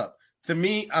ass up. To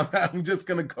me, I'm just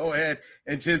going to go ahead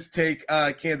and just take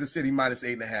Kansas City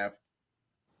 -8.5.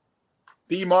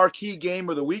 the marquee game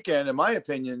of the weekend, in my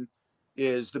opinion,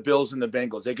 is the Bills and the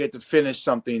Bengals. They get to finish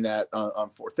something that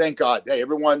for. Thank God. Hey,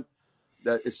 everyone,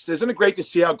 isn't it great to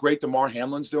see how great Damar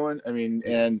Hamlin's doing? I mean,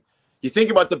 and you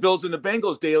think about the Bills and the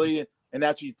Bengals, Daly, and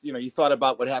that's you thought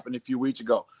about what happened a few weeks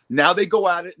ago. Now they go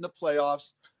at it in the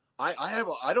playoffs.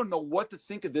 I don't know what to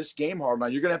think of this game,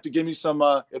 Hardline. You're gonna have to give me some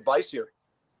advice here.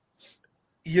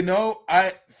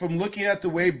 From looking at the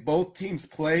way both teams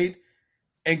played,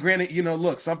 and granted,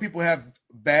 look, some people have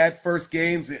bad first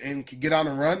games and can get on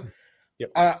a run.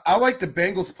 Yep. I like the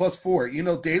Bengals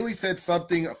 +4. Daly said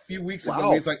something a few weeks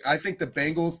ago. He's like, I think the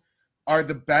Bengals are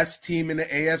the best team in the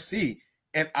AFC.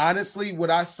 And honestly,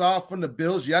 what I saw from the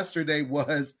Bills yesterday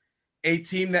was a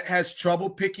team that has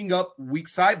trouble picking up weak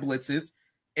side blitzes,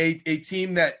 a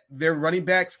team that their running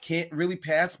backs can't really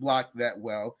pass block that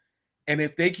well. And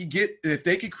if they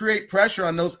could create pressure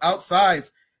on those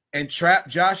outsides and trap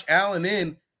Josh Allen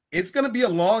in, it's going to be a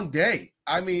long day.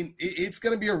 I mean, it's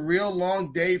going to be a real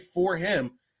long day for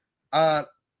him. The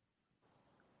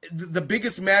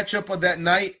biggest matchup of that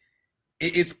night,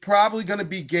 it's probably going to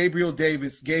be Gabe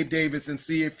Davis, and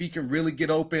see if he can really get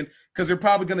open, because they're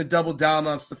probably going to double down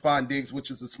on Stephon Diggs,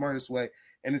 which is the smartest way,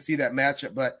 and to see that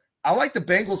matchup. But I like the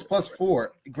Bengals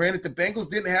 +4. Granted, the Bengals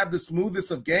didn't have the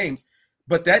smoothest of games,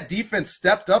 but that defense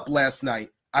stepped up last night.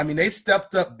 I mean, they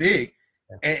stepped up big,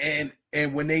 and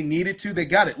when they needed to, they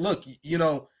got it. Look,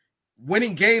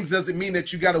 winning games doesn't mean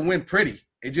that you got to win pretty.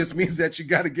 It just means that you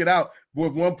got to get out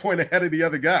with 1 point ahead of the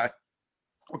other guy.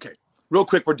 Okay, real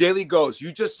quick, where Daly goes,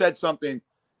 you just said something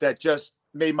that just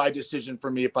made my decision for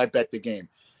me if I bet the game.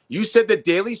 You said that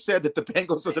Daly said that the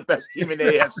Bengals are the best team in the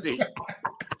AFC.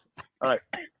 All right,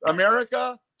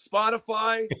 America,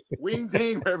 Spotify, Wing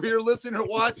Ding, wherever you're listening or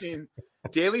watching,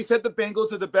 Daly said the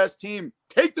Bengals are the best team.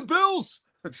 Take the Bills.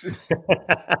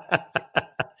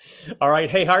 All right.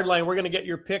 Hey, Hardline, we're going to get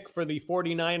your pick for the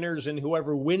 49ers and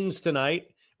whoever wins tonight.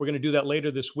 We're going to do that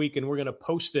later this week, and we're going to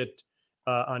post it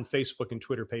on Facebook and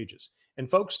Twitter pages. And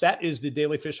folks, that is the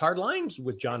Daly Fish Hardlines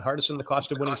with John Hardison, the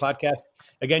Cost of Winning podcast.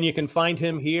 Again, you can find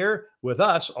him here with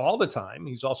us all the time.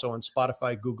 He's also on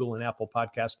Spotify, Google, and Apple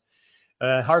Podcast.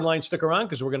 Hardline, stick around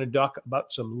because we're going to talk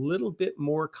about some little bit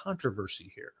more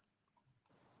controversy here.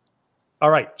 All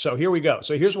right, so here we go.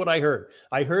 So here's what I heard.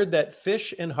 I heard that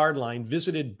Fish and Hardline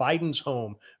visited Biden's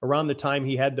home around the time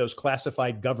he had those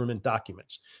classified government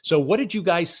documents. So what did you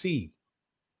guys see?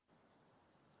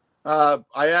 I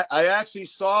actually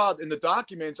saw in the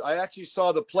documents, I actually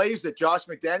saw the plays that Josh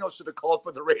McDaniels should have called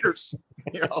for the Raiders.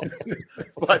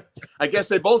 But I guess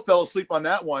they both fell asleep on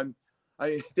that one.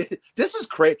 This is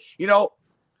crazy.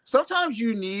 Sometimes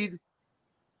you need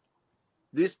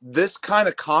this kind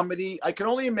of comedy. I can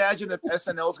only imagine if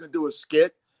SNL is going to do a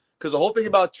skit, because the whole thing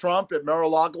about Trump at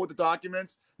Mar-a-Lago with the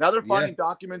documents, now they're finding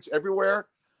documents everywhere.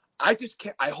 I just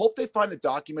can't. I hope they find a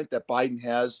document that Biden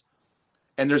has,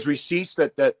 and there's receipts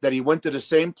that he went to the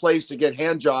same place to get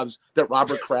hand jobs that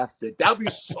Robert Kraft did. That would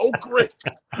be so great,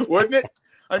 wouldn't it?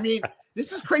 I mean,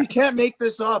 this is crazy. You can't make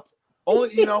this up.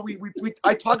 Only,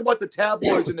 I talk about the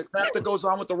tabloids and the crap that goes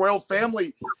on with the royal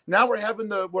family. Now we're having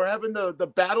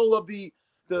the battle of the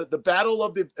battle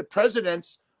of the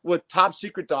presidents with top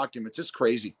secret documents. It's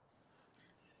crazy.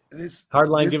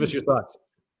 Hardline, give us your thoughts.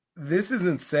 This is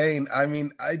insane. I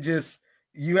mean,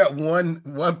 you had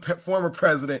one former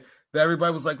president that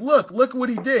everybody was like, look what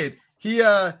he did. He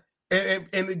and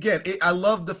again, I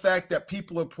love the fact that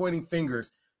people are pointing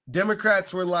fingers.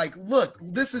 Democrats were like, look,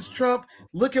 this is Trump.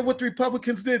 Look at what the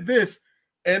Republicans did this.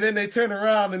 And then they turn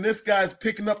around and this guy's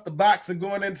picking up the box and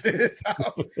going into his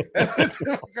house. And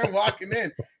they're walking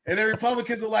in. And the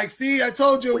Republicans are like, see, I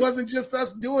told you it wasn't just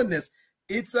us doing this.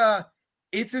 It's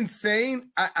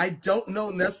insane. I don't know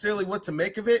necessarily what to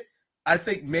make of it. I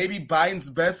think maybe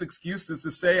Biden's best excuse is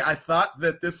to say, I thought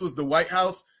that this was the White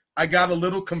House. I got a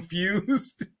little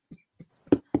confused.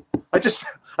 I just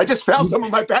found some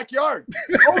in my backyard.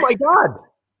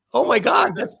 Oh my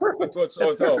God. That's perfect.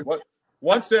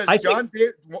 One says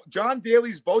John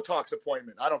Daly's Botox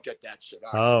appointment. I don't get that shit.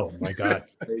 Oh my God.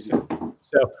 Crazy.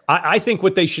 So I think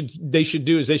what they should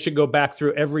do is they should go back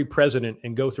through every president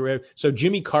and go through so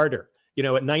Jimmy Carter,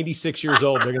 at 96 years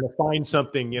old, they're going to find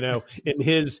something, in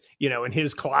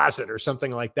his closet or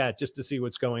something like that, just to see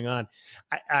what's going on.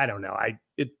 I don't know.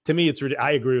 To me,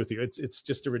 I agree with you. It's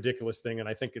just a ridiculous thing. And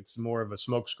I think it's more of a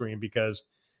smokescreen, because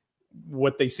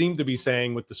what they seem to be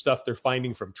saying with the stuff they're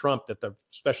finding from Trump that the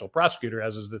special prosecutor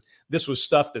has is that this was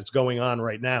stuff that's going on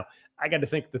right now. I got to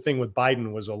think the thing with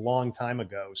Biden was a long time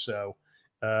ago. So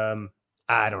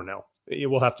I don't know.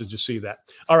 We'll have to just see that.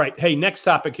 All right. Hey, next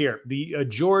topic here. The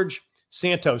George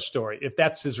Santos story, if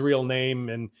that's his real name,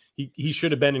 and he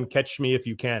should have been in Catch Me If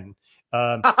You Can.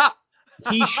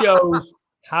 He shows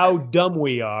how dumb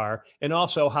we are and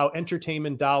also how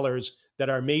entertainment dollars that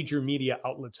our major media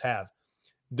outlets have.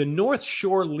 The North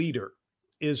Shore Leader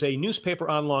is a newspaper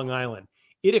on Long Island.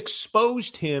 It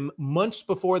exposed him months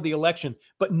before the election,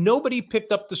 but nobody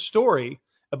picked up the story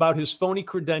about his phony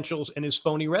credentials and his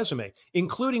phony resume,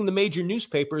 including the major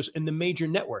newspapers and the major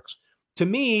networks. To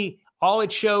me, all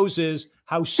it shows is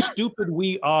how stupid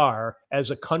we are as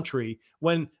a country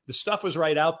when the stuff was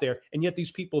right out there, and yet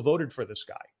these people voted for this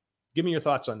guy. Give me your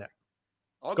thoughts on that.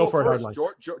 I'll go for first. it,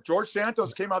 Hardline. George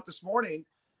Santos came out this morning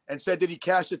and said that he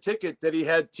cashed a ticket, that he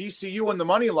had TCU on the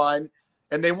money line,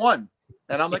 and they won.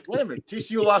 And I'm like, wait a minute,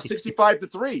 TCU lost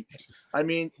 65-3. I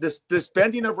mean, this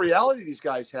bending of reality these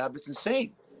guys have, it's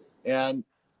insane. And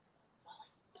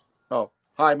oh,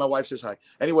 hi, my wife says hi.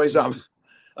 Anyways,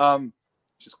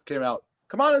 just came out.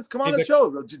 Come on the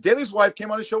show. Daly's wife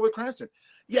came on the show with Cranston.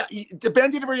 Yeah, the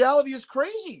bending of reality is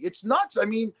crazy. It's nuts. I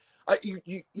mean,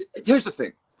 here's the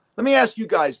thing. Let me ask you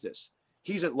guys this.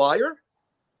 He's a liar.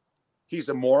 He's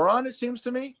a moron, it seems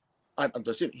to me. I'm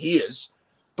just saying he is.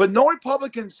 But no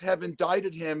Republicans have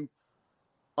indicted him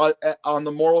on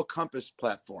the moral compass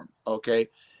platform, okay?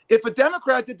 If a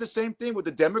Democrat did the same thing, would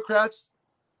the Democrats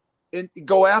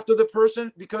go after the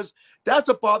person? Because that's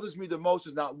what bothers me the most,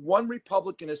 is not one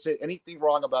Republican has said anything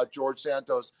wrong about George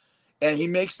Santos, and he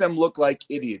makes them look like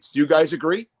idiots. Do you guys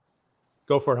agree?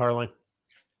 Go for it, Harlan.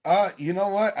 You know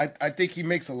what? I think he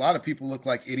makes a lot of people look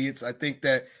like idiots. I think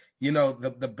that,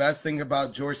 the best thing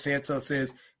about George Santos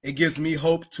is it gives me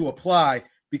hope to apply,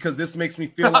 because this makes me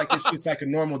feel like it's just like a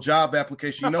normal job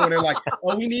application. When they're like,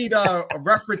 oh, we need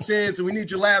references and we need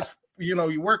your last,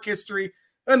 your work history.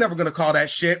 They're never going to call that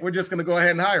shit. We're just going to go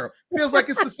ahead and hire him. Feels like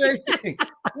it's the same thing.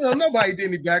 Nobody did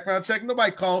any background check.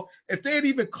 Nobody called. If they had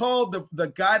even called the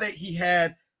guy that he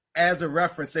had as a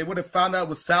reference, they would have found out it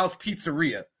was Sal's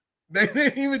Pizzeria. They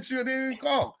didn't even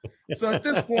call. So at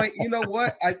this point, you know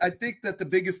what? I think that the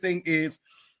biggest thing is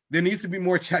there needs to be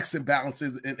more checks and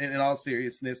balances in all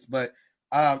seriousness. But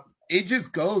it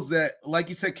just goes that, like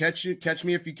you said, catch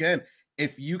me if you can.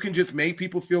 If you can just make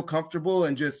people feel comfortable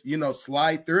and just,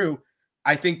 slide through,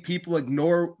 I think people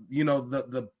ignore,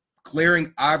 the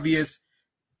glaring obvious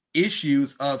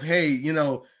issues of, hey,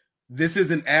 this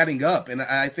isn't adding up. And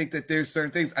I think that there's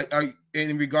certain things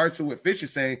in regards to what Fish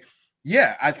is saying.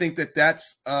 Yeah, I think that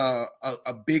that's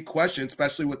a big question,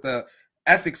 especially with the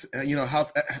ethics, how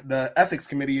the ethics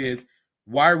committee is.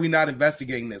 Why are we not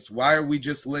investigating this? Why are we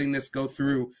just letting this go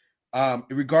through,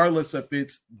 regardless if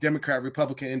it's Democrat,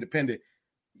 Republican, Independent?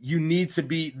 This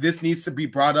needs to be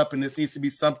brought up, and this needs to be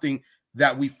something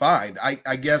that we find.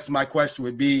 I guess my question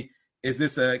would be, is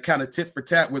this a kind of tit for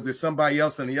tat? Was there somebody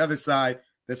else on the other side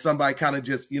that somebody kind of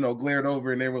just, glared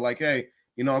over and they were like, hey,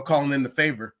 I'm calling in the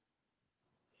favor?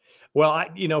 Well,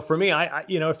 for me,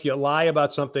 if you lie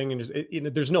about something,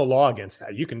 and there's no law against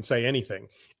that, you can say anything.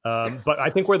 But I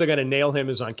think where they're going to nail him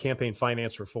is on campaign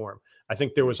finance reform. I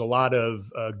think there was a lot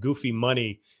of goofy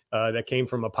money that came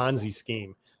from a Ponzi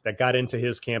scheme that got into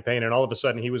his campaign, and all of a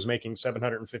sudden he was making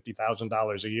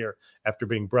 $750,000 a year after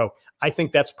being broke. I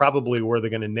think that's probably where they're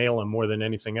going to nail him more than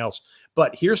anything else.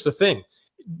 But here's the thing.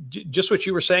 Just what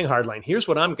you were saying, Hardline. Here's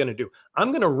what I'm going to do. I'm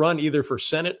going to run either for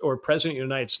Senate or President of the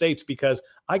United States because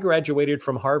I graduated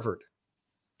from Harvard,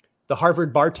 the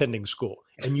Harvard bartending school,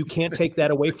 and you can't take that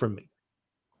away from me.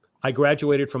 I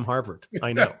graduated from Harvard.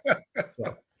 I know.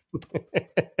 So.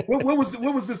 What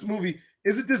was this movie?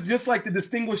 Isn't this just like The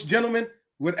Distinguished Gentleman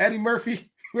with Eddie Murphy?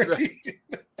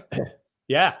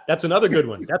 Yeah, that's another good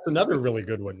one. That's another really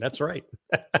good one. That's right.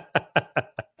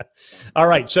 All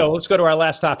right, so let's go to our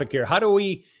last topic here. How do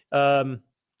we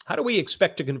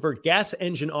expect to convert gas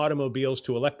engine automobiles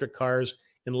to electric cars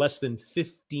in less than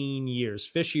 15 years?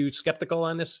 Fish, you skeptical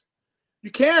on this?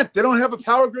 You can't. They don't have a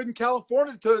power grid in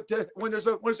California to when there's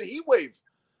a heat wave.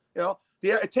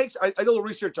 It takes. I did a little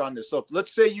research on this. So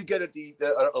let's say you get the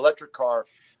electric car,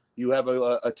 you have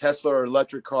a Tesla or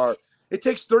electric car. It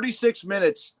takes 36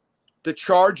 minutes to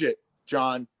charge it,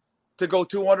 John, to go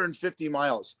 250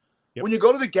 miles. Yep. When you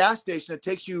go to the gas station, it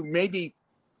takes you maybe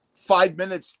 5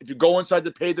 minutes if you go inside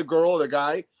to pay the girl or the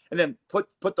guy, and then put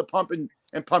the pump in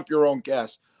and pump your own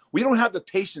gas. We don't have the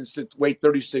patience to wait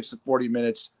 36 to 40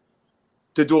 minutes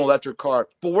to do an electric car.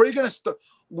 But where are you going to start?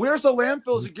 Where's the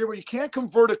landfills again where you can't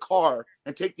convert a car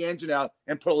and take the engine out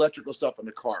and put electrical stuff in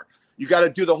the car? You got to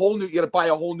do you got to buy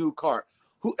a whole new car.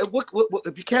 What,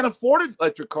 if you can't afford an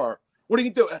electric car, what do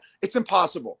you do? It's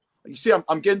impossible. You see,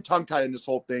 I'm getting tongue-tied in this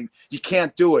whole thing. You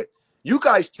can't do it. You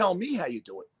guys tell me how you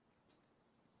do it.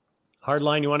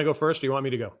 Hardline, you want to go first or you want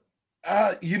me to go?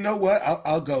 You know what?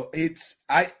 I'll go. It's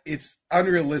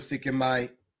unrealistic in my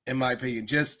opinion.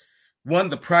 Just one,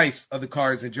 the price of the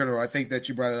cars in general. I think that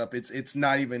you brought it up. It's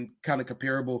not even kind of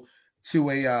comparable to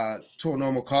a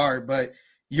normal car, but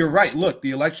you're right. Look,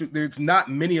 there's not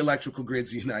many electrical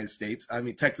grids in the United States. I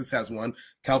mean, Texas has one,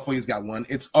 California's got one.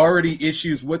 It's already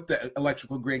issues with the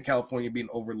electrical grid in California being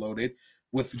overloaded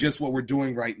with just what we're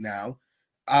doing right now.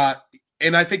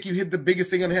 And I think you hit the biggest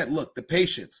thing on the head. Look, the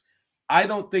patience. I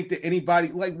don't think that anybody,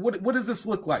 like, what does this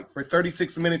look like? For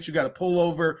 36 minutes, you got to pull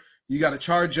over, you got to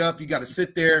charge up, you got to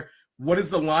sit there. What is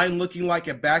the line looking like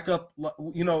at backup,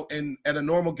 and at a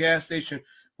normal gas station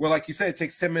where, like you said, it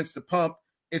takes 10 minutes to pump,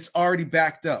 it's already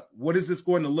backed up. What is this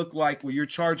going to look like where you're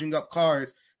charging up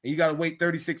cars and you got to wait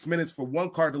 36 minutes for one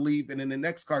car to leave and then the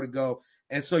next car to go?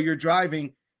 And so you're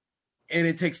driving and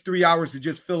it takes 3 hours to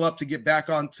just fill up to get back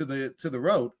onto the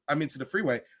road. I mean, to the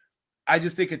freeway. I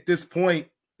just think at this point,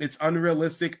 it's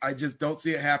unrealistic. I just don't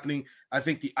see it happening. I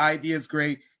think the idea is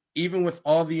great, even with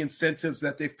all the incentives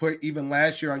that they've put even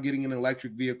last year on getting an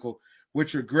electric vehicle,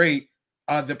 which are great.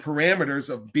 The parameters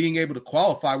of being able to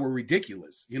qualify were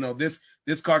ridiculous.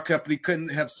 This car company couldn't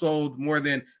have sold more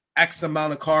than X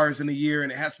amount of cars in a year,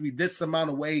 and it has to be this amount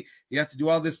of weight. You have to do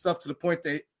all this stuff to the point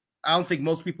that I don't think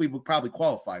most people would probably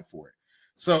qualify for it.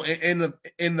 So in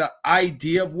the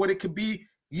idea of what it could be,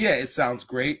 yeah, it sounds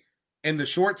great. In the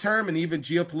short term and even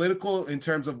geopolitical in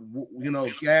terms of,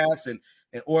 gas and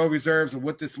oil reserves and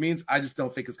what this means, I just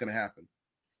don't think it's going to happen.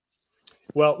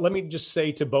 Well, let me just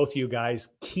say to both you guys,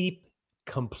 keep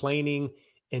complaining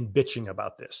and bitching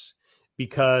about this,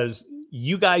 because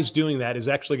you guys doing that is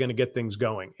actually going to get things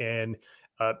going. And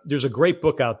there's a great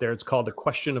book out there. It's called A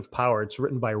Question of Power. It's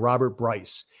written by Robert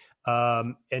Bryce.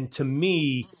 And to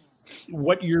me,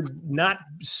 what you're not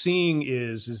seeing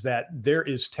is that there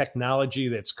is technology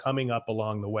that's coming up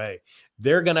along the way.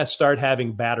 They're going to start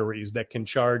having batteries that can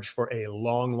charge for a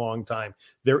long, long time.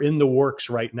 They're in the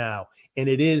works right now, and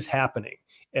it is happening.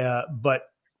 But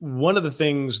one of the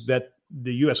things that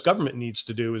the U.S. government needs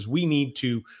to do is we need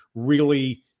to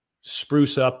really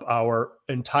spruce up our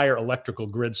entire electrical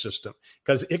grid system,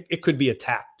 because it could be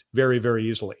attacked very, very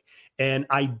easily. And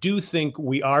I do think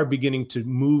we are beginning to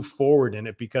move forward in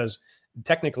it, because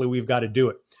technically we've got to do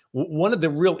it. One of the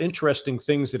real interesting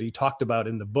things that he talked about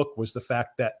in the book was the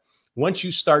fact that once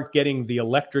you start getting the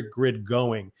electric grid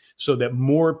going so that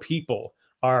more people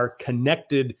are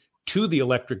connected to the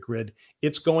electric grid,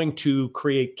 it's going to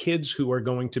create kids who are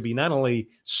going to be not only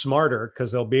smarter,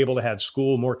 because they'll be able to have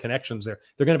school, more connections there,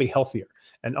 they're going to be healthier.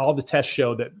 And all the tests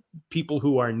show that people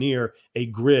who are near a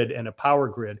grid and a power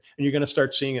grid, and you're going to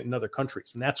start seeing it in other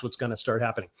countries, and that's what's going to start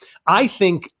happening. I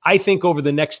think over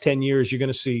the next 10 years, you're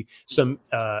going to see some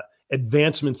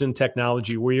advancements in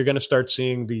technology where you're going to start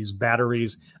seeing these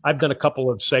batteries. I've done a couple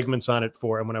of segments on it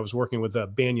when I was working with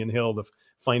Banyan Hill, the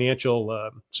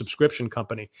financial subscription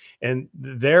company, and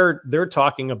they're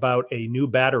talking about a new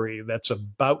battery that's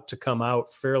about to come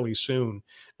out fairly soon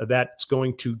that's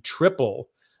going to triple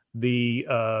the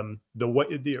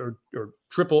weight, or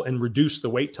triple and reduce the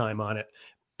wait time on it.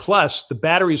 Plus, the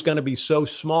battery is going to be so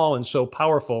small and so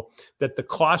powerful that the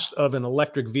cost of an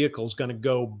electric vehicle is going to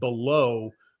go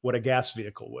below what a gas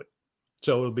vehicle would.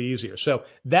 So it'll be easier. So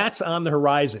that's on the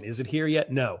horizon. Is it here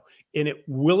yet? No. And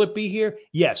will it be here?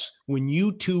 Yes. When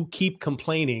you two keep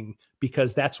complaining,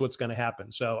 because that's what's going to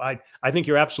happen. So I think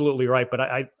you're absolutely right. But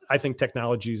I think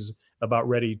technology is about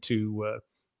ready to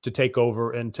take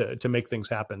over and to make things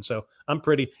happen. So I'm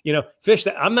pretty, Fish,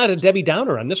 I'm not a Debbie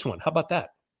Downer on this one. How about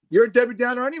that? You're a Debbie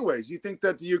Downer anyways. You think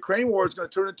that the Ukraine war is going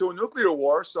to turn into a nuclear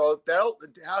war. So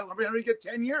how do we get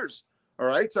 10 years? All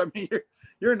right. So, I mean,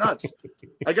 you're nuts.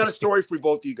 I got a story for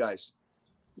both of you guys.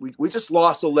 We just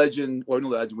lost a legend. Well, no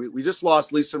legend. We just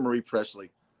lost Lisa Marie Presley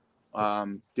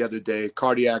the other day,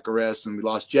 cardiac arrest, and we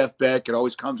lost Jeff Beck. It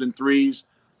always comes in threes.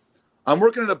 I'm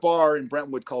working at a bar in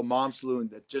Brentwood called Mom's Saloon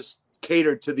that just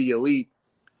catered to the elite.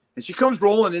 And she comes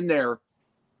rolling in there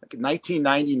like in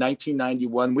 1990,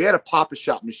 1991. We had a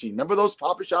Pop-A-Shot machine. Remember those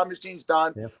Pop-A-Shot machines,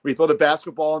 Don? Yeah. Where you throw the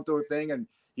basketball into a thing and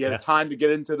you had time to get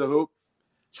into the hoop.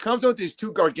 She comes in with these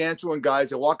two gargantuan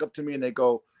guys. They walk up to me and they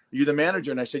go, "Are you the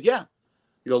manager?" And I said, "Yeah."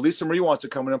 Lisa Marie wants to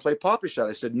come in and play Pop-A-Shot.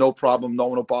 I said, "No problem. No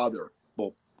one will bother her."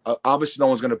 Well, obviously no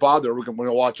one's going to bother her. We're going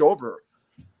to watch over her.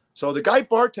 So the guy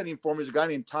bartending for me is a guy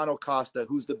named Tano Costa,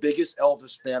 who's the biggest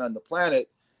Elvis fan on the planet.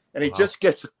 And he just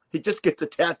gets a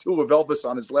tattoo of Elvis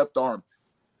on his left arm.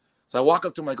 So I walk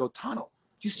up to him and I go, "Tano,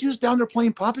 you see who's down there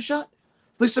playing Pop-A-Shot?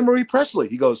 Lisa Marie Presley."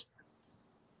 He goes,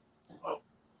 "Oh,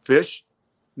 Fish?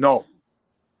 No."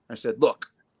 I said,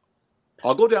 "Look,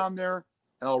 I'll go down there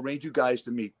and I'll arrange you guys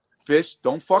to meet. Fish,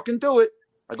 don't fucking do it."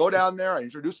 I go down there. I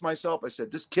introduce myself. I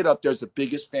said, "This kid up there is the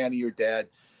biggest fan of your dad.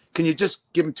 Can you just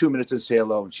give him 2 minutes and say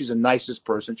hello?" And she's the nicest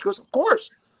person. She goes, "Of course."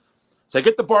 So I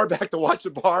get the bar back to watch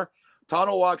the bar.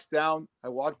 Tano walks down. I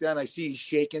walk down. I see he's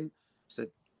shaking. I said,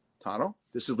 Tano,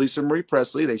 this is Lisa Marie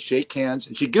Presley. They shake hands,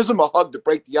 and she gives him a hug to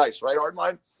break the ice, right,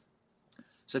 Hardline? I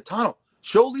said, Tano,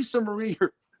 show Lisa Marie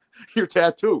your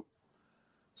tattoo.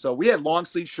 So we had long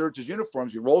sleeve shirts as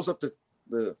uniforms. He rolls up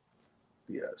the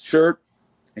shirt,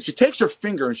 and she takes her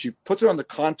finger and she puts it on the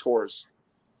contours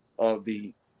of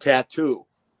the tattoo.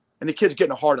 And the kid's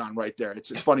getting a hard on right there.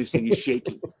 It's funny seeing he's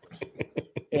shaking.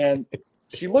 And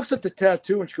she looks at the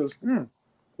tattoo and she goes,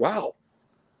 wow.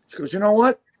 She goes, you know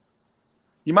what?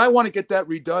 You might want to get that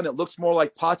redone. It looks more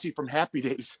like Potsy from Happy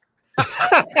Days.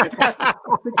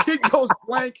 The kid goes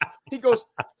blank. He goes,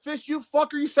 Fish, you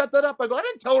fucker, you set that up. I go, I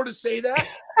didn't tell her to say that.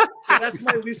 So that's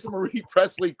my Lisa Marie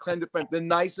Presley claim to fame. The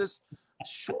nicest,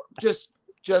 short, just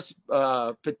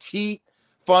petite,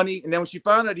 funny. And then when she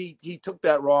found out he took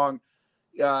that wrong,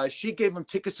 she gave him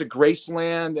tickets to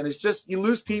Graceland. And it's just, you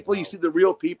lose people, you see the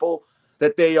real people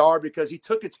that they are, because he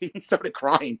took it, he started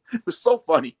crying. It was so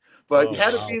funny. But you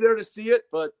had to be there to see it.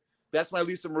 But that's my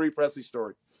Lisa Marie Presley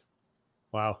story.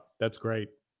 Wow, that's great.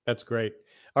 That's great.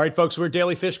 All right, folks, we're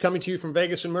Daly Fish coming to you from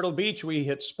Vegas and Myrtle Beach. We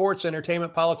hit sports,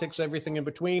 entertainment, politics, everything in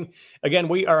between. Again,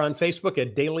 we are on Facebook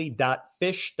at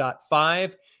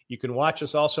daily.fish.5. You can watch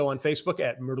us also on Facebook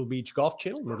at Myrtle Beach Golf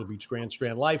Channel, Myrtle Beach Grand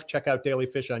Strand Life. Check out Daly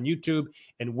Fish on YouTube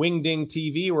and Wingding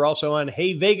TV. We're also on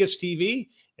Hey Vegas TV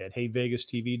at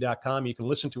heyvegastv.com. You can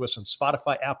listen to us on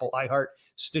Spotify, Apple, iHeart,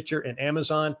 Stitcher, and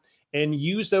Amazon. And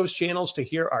use those channels to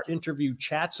hear our interview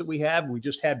chats that we have. We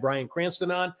just had Bryan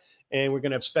Cranston on, and we're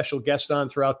going to have special guests on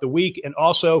throughout the week. And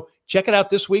also check it out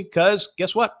this week, because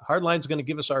guess what? Hardline's going to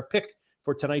give us our pick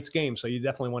for tonight's game. So you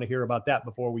definitely want to hear about that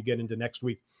before we get into next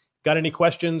week. Got any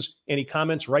questions, any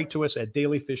comments, write to us at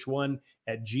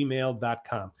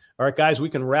dailyfish1@gmail.com. All right, guys, we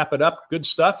can wrap it up. Good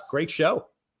stuff. Great show.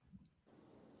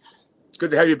 It's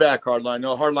good to have you back, Hardline.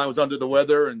 No, Hardline was under the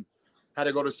weather and had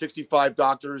to go to 65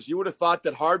 doctors. You would have thought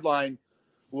that Hardline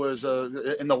was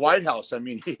in the White House. I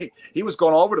mean, he was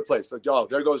going all over the place. Like, oh,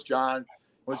 there goes John.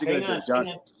 What's he going to do,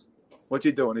 John? What's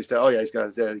he doing? He said, oh, yeah, he's got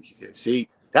his head. See,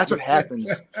 that's what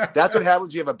happens. That's what happens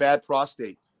when you have a bad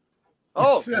prostate.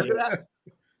 Oh, look at that.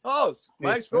 Oh,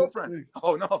 my ex-girlfriend.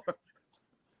 Oh, no.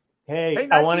 Hey,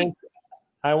 I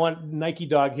want Nike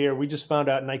Dog here. We just found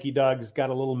out Nike Dog's got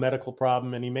a little medical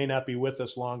problem, and he may not be with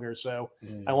us longer. So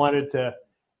I wanted to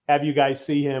have you guys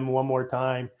see him one more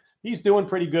time. He's doing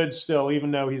pretty good still, even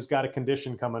though he's got a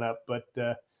condition coming up, but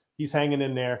he's hanging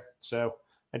in there. So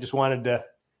I just wanted to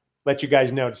let you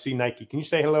guys know to see Nike. Can you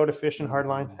say hello to Fish and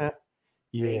Hardline? Huh?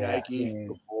 Yeah. Hey, Nike.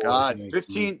 God,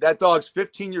 15. That dog's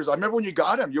 15 years. I remember when you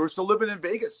got him, you were still living in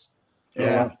Vegas.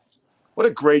 Yeah. What a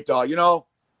great dog. You know,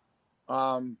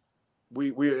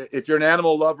 we if you're an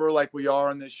animal lover like we are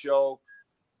on this show,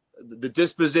 the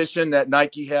disposition that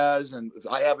Nike has, and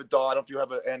I have a dog. I don't know if you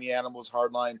have any animals,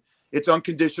 Hardline. It's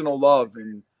unconditional love,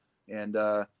 and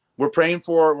we're praying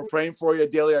for you,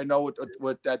 Daly. I know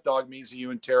what that dog means to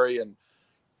you and Terry, and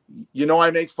you know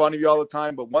I make fun of you all the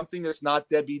time. But one thing that's not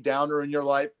Debbie Downer in your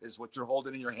life is what you're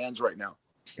holding in your hands right now.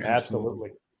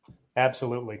 Absolutely.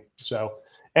 So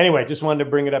anyway, just wanted to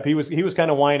bring it up. He was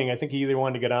kind of whining. I think he either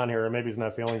wanted to get on here or maybe he's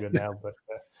not feeling good now. But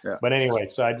yeah. But anyway,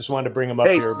 so I just wanted to bring him up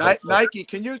here. Nike,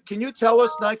 can you tell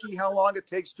us, Nike, how long it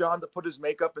takes John to put his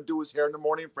makeup and do his hair in the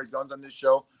morning for he comes on this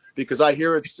show? Because I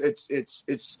hear if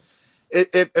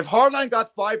Hardline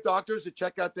got 5 doctors to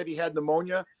check out that he had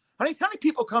pneumonia, how many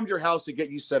people come to your house to get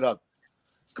you set up?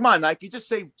 Come on, Nike, just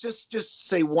say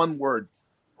one word.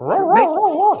 Yeah, right.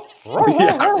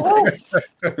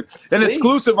 An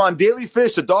exclusive on Daly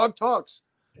Fish, the dog talks.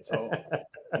 So,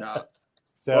 no.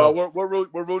 So well,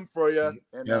 we're rooting for you,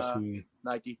 and absolutely.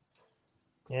 Nike.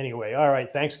 Anyway, all right,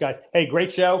 thanks, guys. Hey,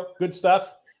 great show, good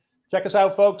stuff. Check us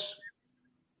out, folks.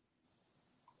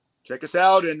 Check us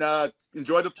out and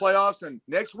enjoy the playoffs. And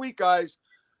next week, guys,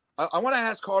 I want to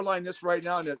ask Hardline this right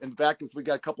now, and back if we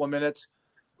got a couple of minutes.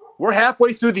 We're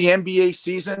halfway through the NBA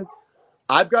season.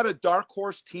 I've got a dark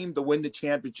horse team to win the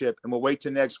championship, and we'll wait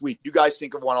till next week. You guys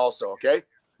think of one also, okay?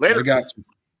 Later. I got you.